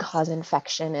and cause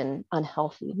infection and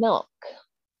unhealthy milk?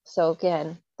 So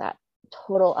again, that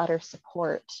total udder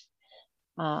support.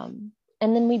 And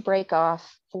then we break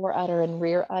off fore udder and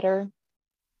rear udder.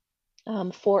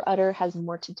 Fore udder has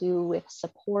more to do with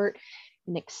support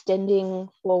and extending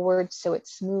forward so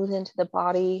it's smooth into the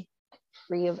body,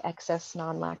 free of excess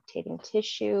non-lactating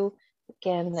tissue.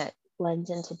 Again, that blends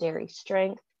into dairy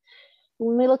strength.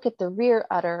 When we look at the rear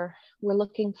udder, we're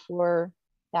looking for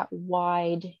that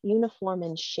wide, uniform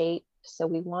in shape. So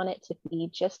we want it to be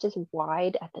just as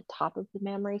wide at the top of the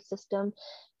mammary system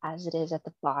as it is at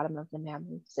the bottom of the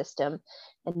mammary system.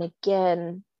 And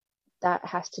again, that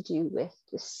has to do with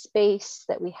the space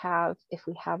that we have. If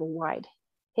we have a wide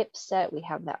hip set, we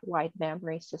have that wide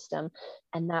mammary system,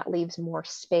 and that leaves more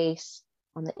space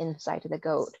on the inside of the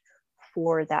goat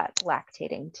for that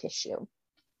lactating tissue.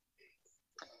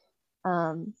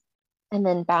 And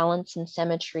then balance and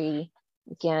symmetry,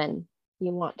 again,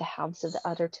 you want the halves of the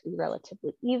udder to be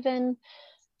relatively even.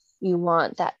 You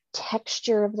want that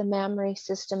texture of the mammary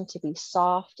system to be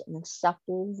soft and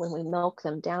supple. When we milk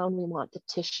them down, we want the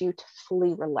tissue to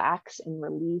fully relax and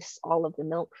release all of the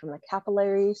milk from the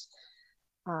capillaries.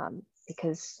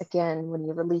 Because again, when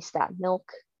you release that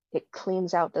milk, it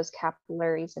cleans out those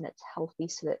capillaries and it's healthy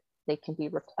so that they can be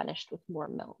replenished with more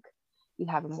milk. You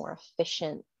have a more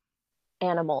efficient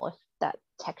animal if that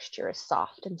texture is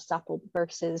soft and supple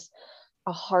versus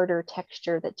a harder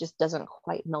texture that just doesn't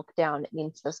quite milk down. It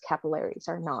means those capillaries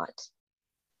are not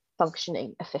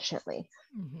functioning efficiently.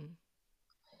 Mm-hmm.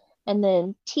 And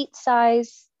then teat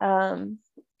size.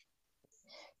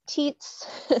 Teats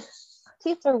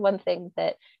are one thing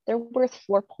that they're worth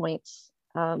 4 points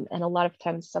And a lot of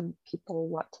times some people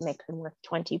want to make them worth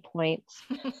 20 points.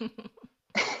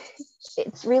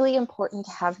 It's really important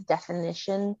to have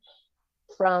definition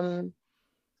from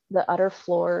the udder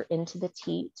floor into the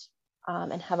teat,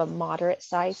 and have a moderate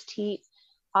sized teat.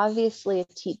 Obviously, a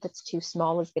teat that's too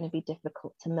small is going to be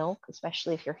difficult to milk,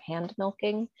 especially if you're hand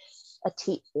milking. A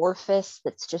teat orifice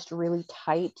that's just really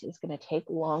tight is going to take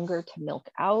longer to milk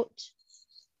out.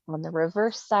 On the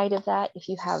reverse side of that, if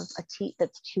you have a teat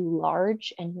that's too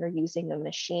large and you're using a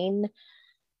machine,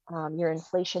 your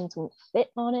inflations won't fit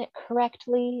on it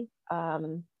correctly.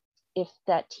 If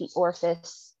that teat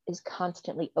orifice is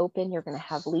constantly open, you're going to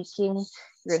have leaking.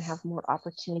 You're going to have more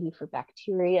opportunity for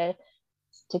bacteria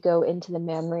to go into the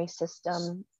mammary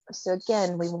system. So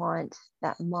again, we want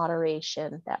that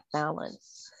moderation, that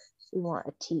balance. We want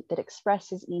a teat that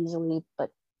expresses easily but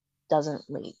doesn't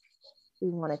leak. We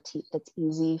want a teat that's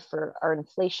easy for our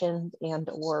inflations and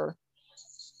or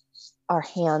our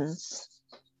hands,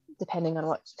 depending on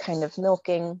what kind of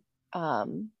milking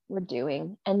we're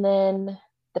doing. And then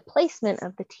the placement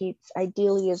of the teats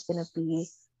ideally is going to be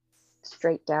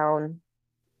straight down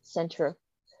center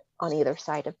on either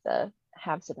side of the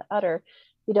halves of the udder.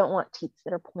 We don't want teats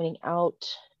that are pointing out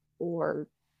or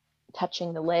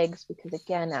touching the legs, because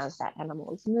again, as that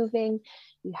animal is moving,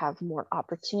 you have more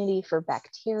opportunity for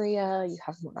bacteria, you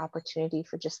have more opportunity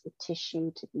for just the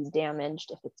tissue to be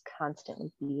damaged if it's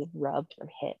constantly being rubbed or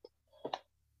hit.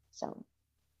 So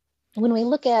when we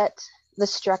look at the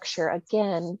structure,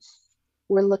 again,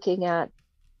 we're looking at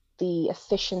the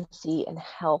efficiency and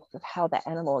health of how the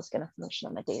animal is going to function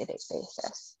on a day-to-day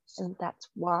basis. And that's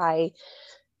why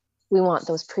we want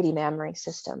those pretty mammary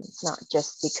systems, not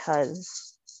just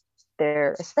because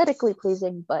they're aesthetically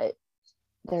pleasing, but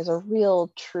there's a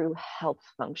real true health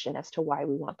function as to why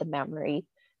we want the mammary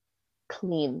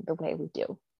clean the way we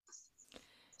do.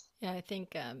 Yeah, I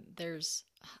think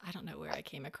I don't know where I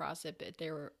came across it, but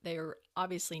they were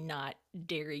obviously not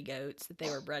dairy goats that they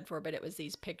were bred for, but it was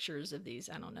these pictures of these,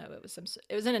 I don't know,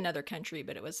 it was in another country,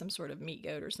 but it was some sort of meat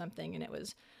goat or something, and it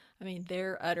was, I mean,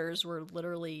 their udders were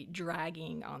literally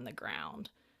dragging on the ground.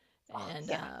 And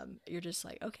Yeah. you're just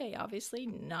like, okay, obviously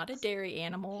not a dairy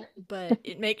animal, but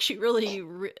it makes you really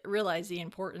realize the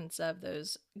importance of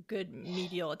those good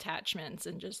medial attachments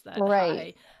and just that Right.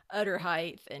 high udder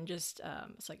height. And just,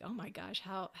 it's like, oh my gosh,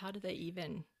 how do they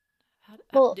even,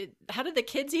 Well, how did the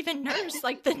kids even nurse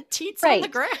like the teats on the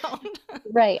right. ground?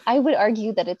 Right. I would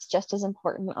argue that it's just as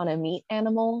important on a meat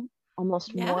animal,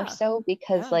 almost more Yeah, so,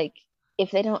 because yeah, like if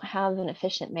they don't have an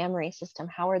efficient mammary system,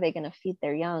 how are they going to feed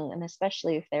their young? And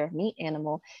especially if they're a meat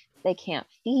animal, if they can't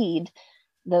feed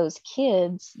those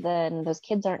kids, then those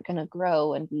kids aren't going to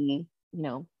grow and be,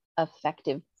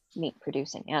 effective meat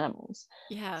producing animals.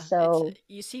 yeah. It's So,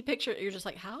 you see picture, you're just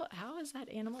like, how is that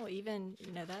animal even?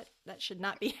 That should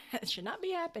not be it should not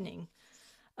be happening.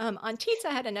 On teats,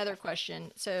 I had another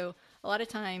question. So a lot of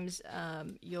times,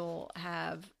 you'll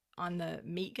have on the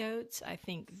meat goats. I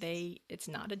think it's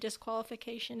not a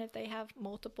disqualification if they have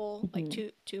multiple, like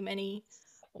mhm, too many,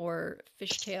 or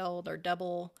fishtailed or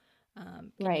double.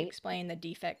 Can you right. explain the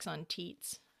defects on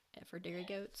teats for dairy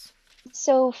goats?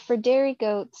 So for dairy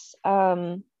goats,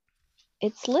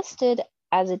 it's listed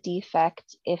as a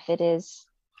defect if it is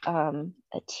a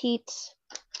teat.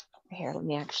 Here, let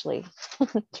me actually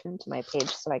turn to my page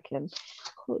so I can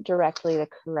quote directly the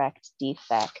correct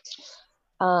defect.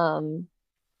 Um,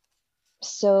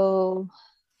 so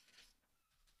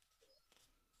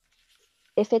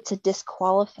if it's a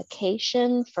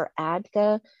disqualification for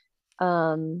ADGA,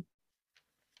 um,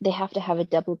 they have to have a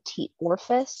double teat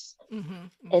orifice,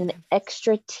 Mm-hmm. an Okay.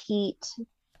 extra teat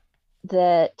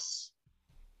that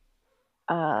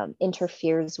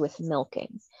interferes with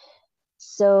milking.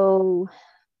 So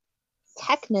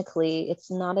technically,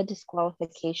 it's not a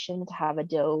disqualification to have a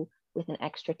doe with an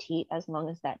extra teat as long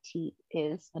as that teat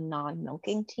is a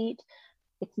non-milking teat.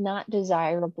 It's not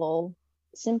desirable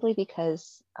simply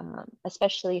because,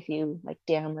 especially if you like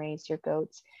dam raise your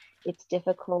goats, it's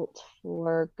difficult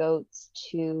for goats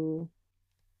to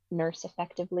nurse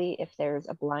effectively if there's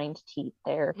a blind teat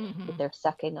there that Mm-hmm. they're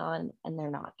sucking on and they're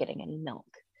not getting any milk.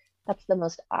 That's the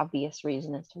most obvious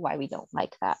reason as to why we don't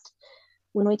like that.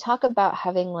 When we talk about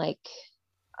having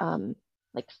um,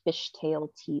 like fishtail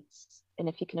teats, and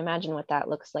if you can imagine what that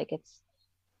looks like, it's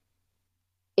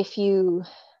if you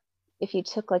if you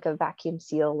took like a vacuum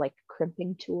seal like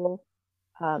crimping tool,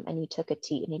 and you took a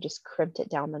teat and you just crimped it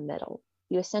down the middle,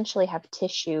 you essentially have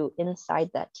tissue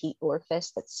inside that teat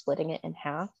orifice that's splitting it in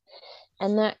half,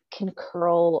 and that can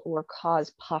curl or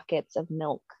cause pockets of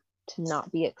milk to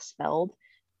not be expelled.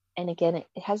 And again,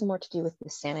 it has more to do with the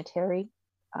sanitary.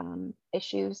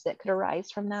 issues that could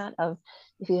arise from that. Of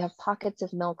if you have pockets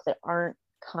of milk that aren't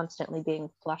constantly being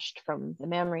flushed from the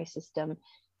mammary system,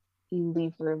 you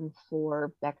leave room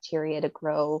for bacteria to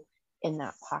grow in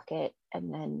that pocket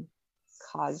and then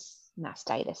cause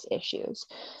mastitis issues.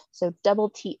 So double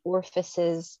T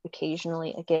orifices,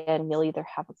 occasionally, again, you'll either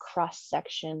have a cross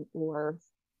section or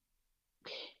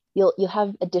you'll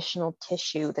have additional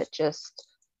tissue that just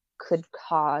could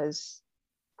cause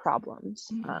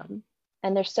problems.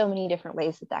 And there's so many different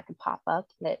ways that that could pop up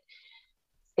that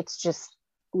it's just,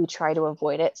 we try to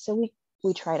avoid it. So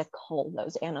we try to cull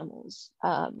those animals.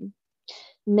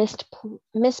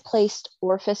 Misplaced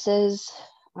orifices.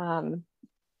 I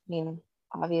mean,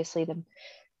 obviously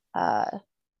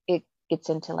it gets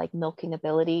into like milking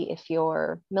ability. If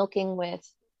you're milking with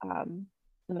a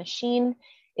machine,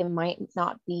 it might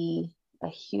not be a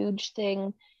huge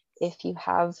thing. If you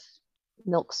have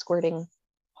milk squirting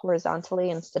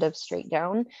horizontally instead of straight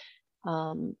down,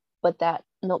 but that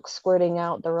milk squirting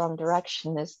out the wrong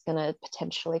direction is going to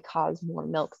potentially cause more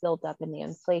milk buildup in the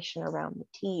inflation around the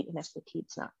teat. And if the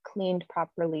teat's not cleaned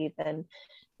properly, then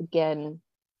again,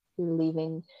 you're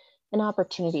leaving an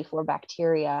opportunity for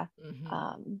bacteria.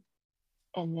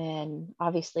 And then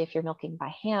obviously if you're milking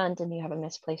by hand and you have a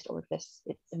misplaced orifice,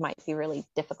 it might be really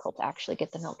difficult to actually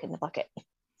get the milk in the bucket.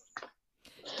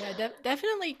 Yeah,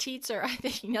 definitely teats are, I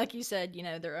think, like you said,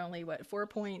 they're only, 4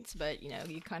 points, but,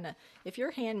 you kind of, if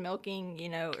you're hand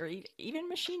milking, or even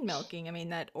machine milking, I mean,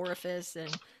 that orifice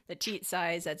and the teat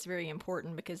size, that's very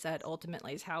important because that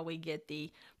ultimately is how we get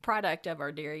the product of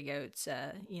our dairy goats,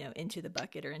 into the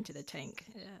bucket or into the tank,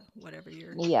 whatever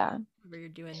Yeah. whatever you're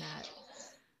doing that.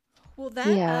 Well, that,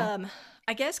 Yeah.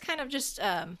 I guess kind of just,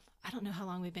 I don't know how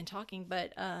long we've been talking,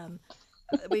 but,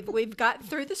 we've got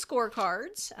through the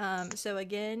scorecards. So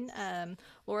again,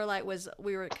 Lorelei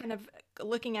we were kind of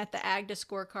looking at the AGDA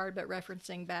scorecard, but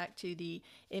referencing back to the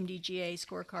MDGA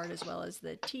scorecard as well as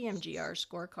the TMGR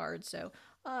scorecard. So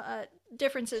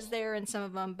differences there in some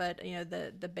of them, but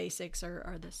the basics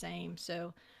are the same.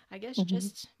 So I guess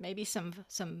just maybe some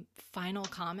final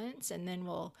comments, and then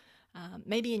we'll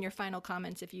maybe in your final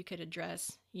comments, if you could address,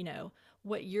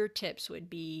 what your tips would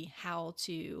be, how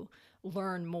to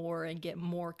learn more and get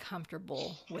more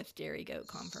comfortable with dairy goat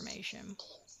conformation.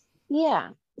 Yeah.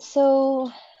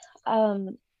 So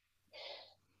the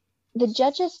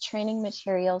judges training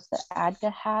materials that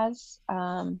ADGA has,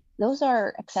 those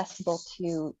are accessible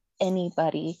to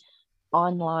anybody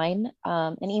online.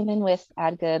 And even with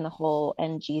ADGA and the whole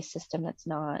NG system that's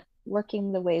not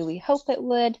working the way we hope it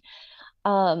would,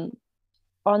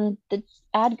 on the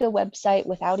ADGA website,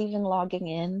 without even logging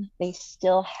in, they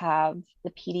still have the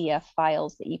PDF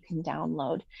files that you can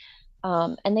download.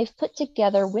 And they've put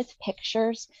together with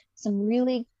pictures some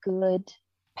really good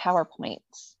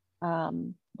PowerPoints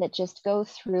that just go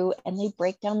through and they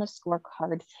break down the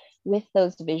scorecard with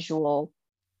those visual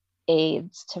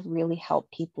aids to really help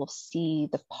people see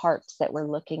the parts that we're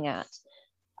looking at.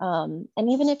 And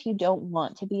even if you don't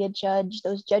want to be a judge,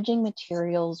 those judging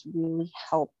materials really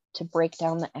help to break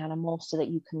down the animal so that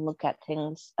you can look at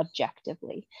things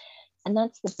objectively. And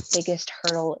that's the biggest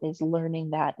hurdle, is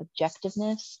learning that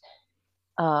objectiveness.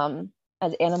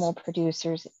 As animal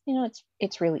producers,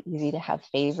 it's really easy to have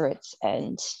favorites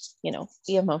and,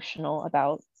 be emotional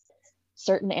about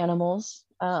certain animals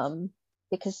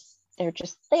because they're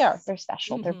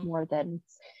special. They're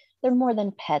more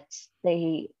than pets.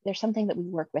 They're something that we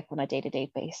work with on a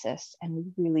day-to-day basis, and we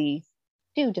really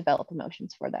do develop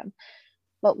emotions for them.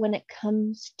 But when it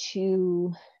comes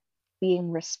to being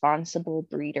responsible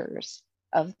breeders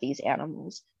of these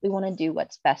animals, we want to do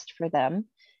what's best for them.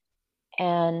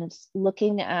 And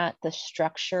looking at the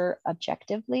structure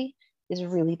objectively is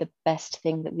really the best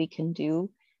thing that we can do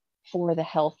for the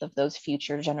health of those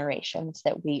future generations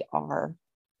that we are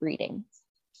breeding.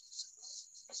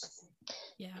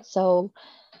 Yeah. So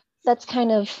that's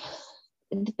kind of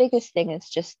the biggest thing, is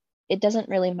just, it doesn't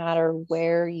really matter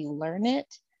where you learn it.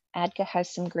 ADGA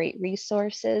has some great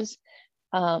resources,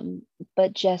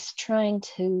 but just trying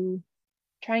to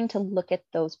look at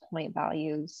those point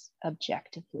values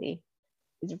objectively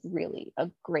is really a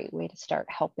great way to start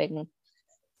helping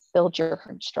build your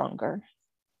herd stronger.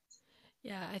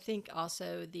 Yeah, I think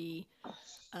also the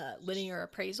linear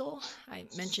appraisal. I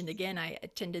mentioned again, I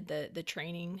attended the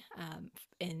training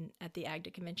at the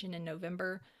AGDA convention in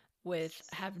November. I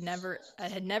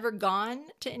had never gone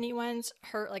to anyone's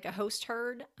herd, like a host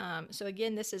herd. So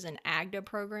again, this is an AGDA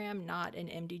program, not an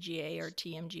MDGA or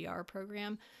TMGR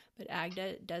program. but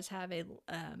AGDA does have a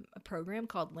program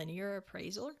called Linear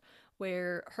Appraisal,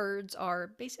 where herds are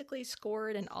basically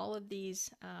scored and all of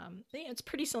these. It's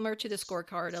pretty similar to the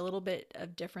scorecard, a little bit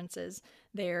of differences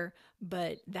there,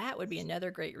 but that would be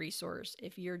another great resource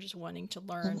if you're just wanting to Mhm.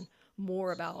 learn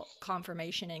more about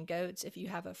conformation in goats. If you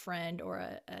have a friend or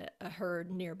a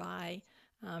herd nearby,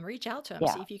 reach out to them,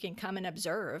 Yeah. see if you can come and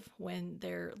observe when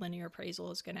their linear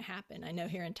appraisal is going to happen. I know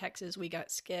here in Texas we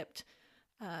got skipped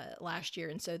last year,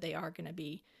 and so they are going to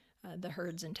be the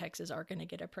herds in Texas are going to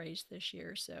get appraised this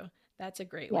year. So that's a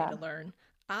great way Yeah. to learn.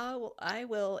 I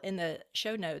will in the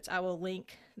show notes. I will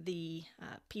link the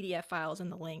PDF files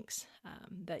and the links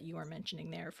that you are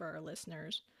mentioning there for our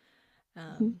listeners. Mhm.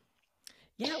 Um,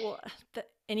 yeah. Well,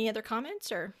 any other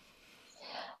comments or?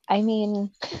 I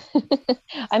mean,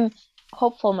 I'm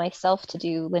hopeful myself to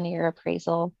do linear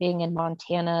appraisal. Being in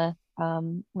Montana,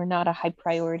 we're not a high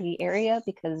priority area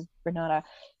because we're not a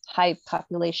high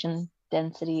population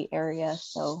density area.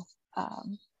 So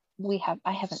um,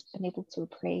 I haven't been able to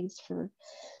appraise for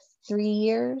 3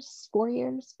 years, 4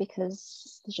 years,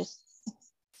 because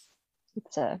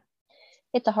it's a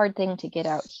it's a hard thing to get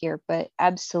out here, but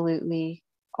absolutely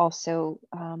also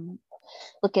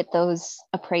look at those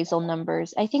appraisal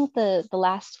numbers. I think the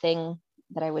last thing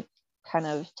that I would kind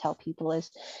of tell people is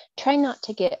try not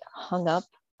to get hung up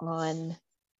on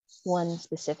one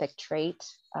specific trait.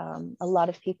 A lot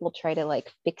of people try to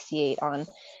like fixate on,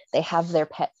 they have their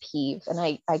pet peeve, and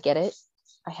I get it.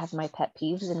 I have my pet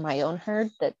peeves in my own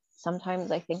herd that sometimes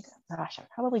I think, gosh, I'm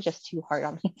probably just too hard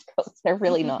on these goats. They're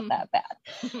really not that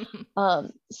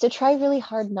bad. So try really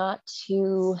hard not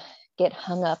to get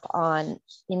hung up on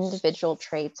individual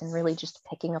traits and really just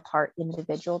picking apart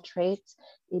individual traits.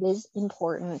 It is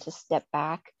important to step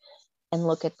back and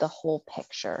look at the whole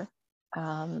picture.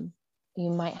 Um, you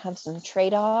might have some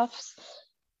trade offs,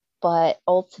 but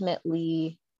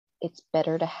ultimately, it's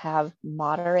better to have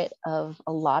moderate of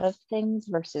a lot of things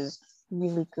versus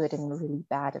really good and really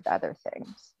bad at other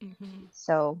things. Mm-hmm.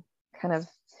 So, kind of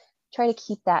try to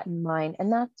keep that in mind.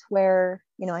 And that's where,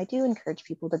 I do encourage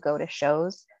people to go to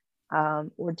shows,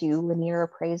 or do linear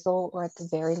appraisal, or at the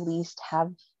very least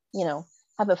you know,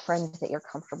 have a friend that you're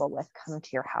comfortable with come to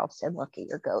your house and look at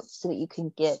your goats so that you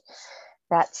can get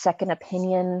that second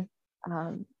opinion,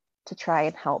 um, to try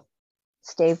and help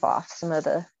stave off some of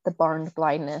the barn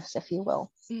blindness, if you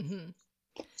will. Mm-hmm.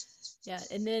 Yeah,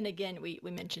 and then again, we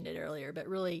mentioned it earlier, but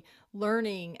really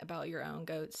learning about your own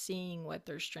goats, seeing what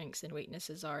their strengths and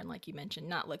weaknesses are, and like you mentioned,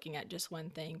 not looking at just one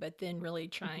thing, but then really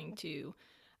trying to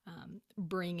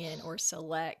bring in or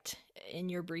select in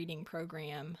your breeding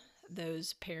program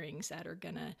those pairings that are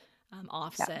going to Yeah,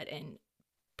 offset and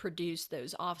produce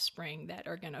those offspring that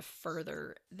are going to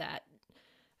further that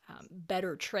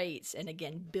better traits, and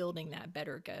again building that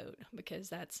better goat, because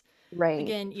that's right.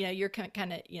 again, you're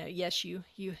kind of, yes, you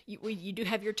do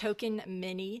have your token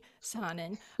mini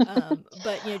Sonnen,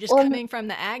 but just Well, coming from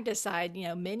the Agda side,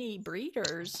 many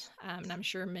breeders, and I'm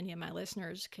sure many of my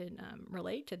listeners could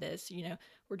relate to this.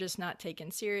 We're just not taken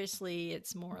seriously.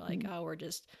 It's more like, oh, we're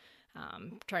just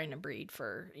trying to breed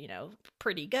for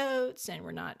pretty goats, and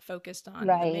we're not focused on the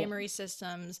right. mammary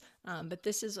systems. But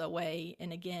this is a way,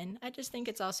 and again, I just think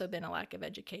it's also been a lack of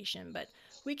education. But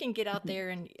we can get out Mhm. there,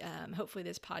 and hopefully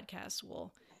this podcast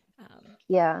will um,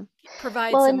 Yeah.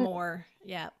 provide Well, some and more.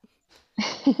 Yeah.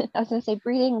 I was going to say,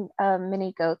 breeding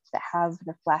mini goats that have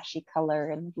the flashy color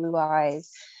and blue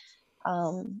eyes,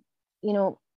 um, you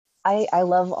know, I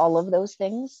love all of those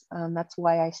things. That's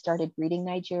why I started breeding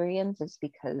Nigerians, is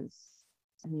because,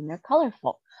 I mean, they're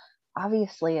colorful.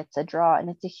 Obviously, it's a draw, and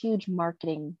it's a huge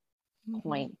marketing Mm-hmm.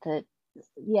 point that,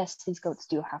 yes, these goats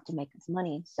do have to make us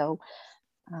money. So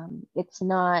it's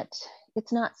not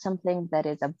something that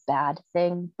is a bad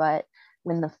thing, but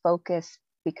when the focus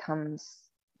becomes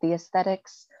the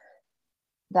aesthetics,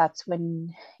 that's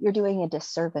when you're doing a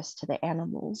disservice to the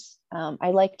animals. I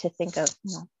like to think of,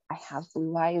 I have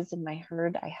blue eyes in my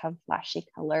herd, I have flashy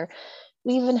color.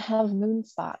 We even have moon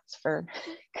spots, for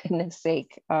goodness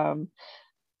sake.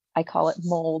 I call it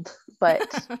mold,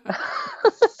 but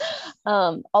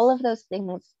all of those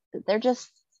things, they're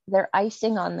just, they're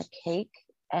icing on the cake.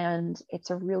 And it's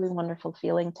a really wonderful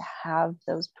feeling to have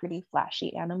those pretty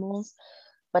flashy animals.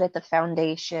 But at the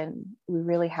foundation, we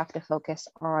really have to focus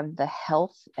on the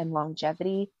health and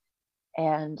longevity.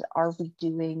 And are we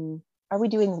doing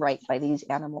right by these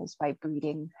animals by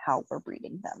breeding how we're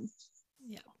breeding them?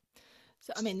 Yeah.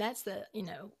 So, I mean, that's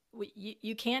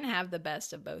you can have the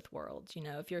best of both worlds,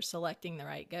 if you're selecting the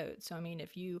right goat. So, I mean,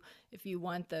 if you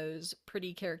want those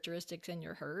pretty characteristics in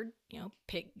your herd,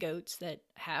 pick goats that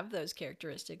have those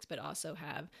characteristics, but also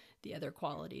have the other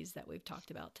qualities that we've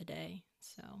talked about today.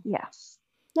 So. Yeah.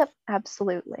 Yep,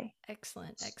 absolutely.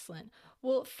 Excellent, excellent.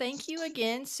 Well, thank you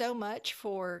again so much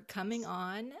for coming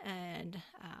on, and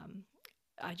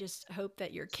I just hope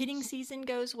that your kidding season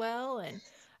goes well. And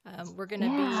we're gonna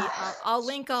be. Yeah. I'll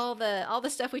link all the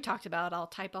stuff we talked about. I'll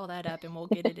type all that up, and we'll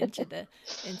get it into the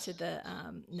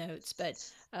notes. But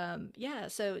yeah,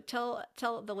 so tell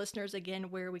the listeners again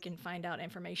where we can find out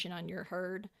information on your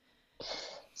herd.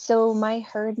 So my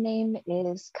herd name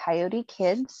is Coyote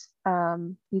Kids.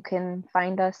 You can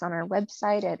find us on our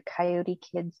website at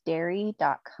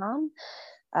coyotekidsdairy.com.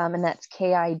 And that's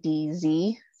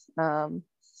KIDZ.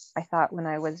 I thought when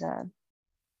I was a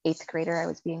eighth grader, I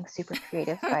was being super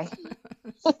creative by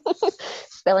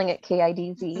spelling it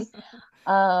KIDZ.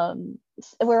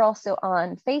 We're also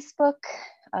on Facebook.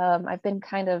 I've been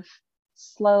kind of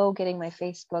slow getting my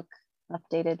Facebook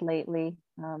updated lately.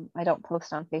 I don't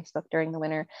post on Facebook during the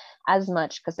winter as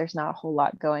much because there's not a whole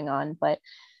lot going on, but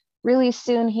really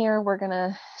soon here we're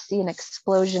gonna see an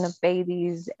explosion of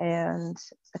babies and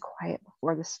it's the quiet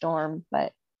before the storm.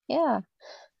 But yeah,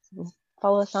 so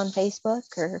follow us on Facebook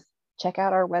or check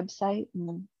out our website.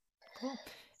 And, Cool.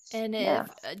 And yeah.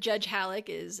 if Judge Halleck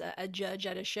is a judge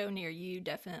at a show near you,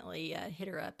 definitely hit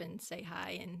her up and say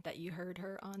hi and that you heard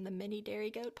her on the Mini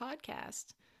Dairy Goat podcast.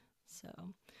 So,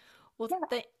 well,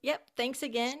 Yeah. yep. Thanks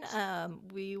again.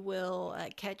 We will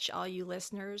catch all you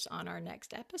listeners on our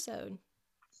next episode.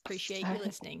 Appreciate All you right.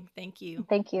 listening. Thank you.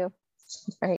 Thank you.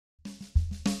 All right.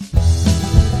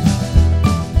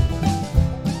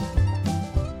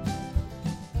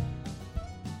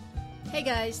 Hey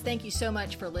guys, thank you so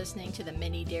much for listening to the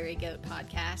Mini Dairy Goat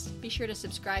podcast. Be sure to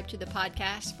subscribe to the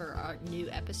podcast for our new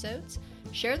episodes.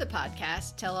 Share the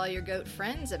podcast, tell all your goat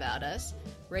friends about us,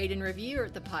 rate and review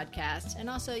the podcast, and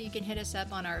also you can hit us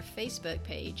up on our Facebook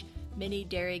page, Mini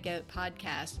Dairy Goat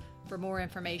Podcast, for more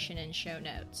information and show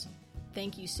notes.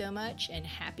 Thank you so much and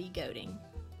happy goating.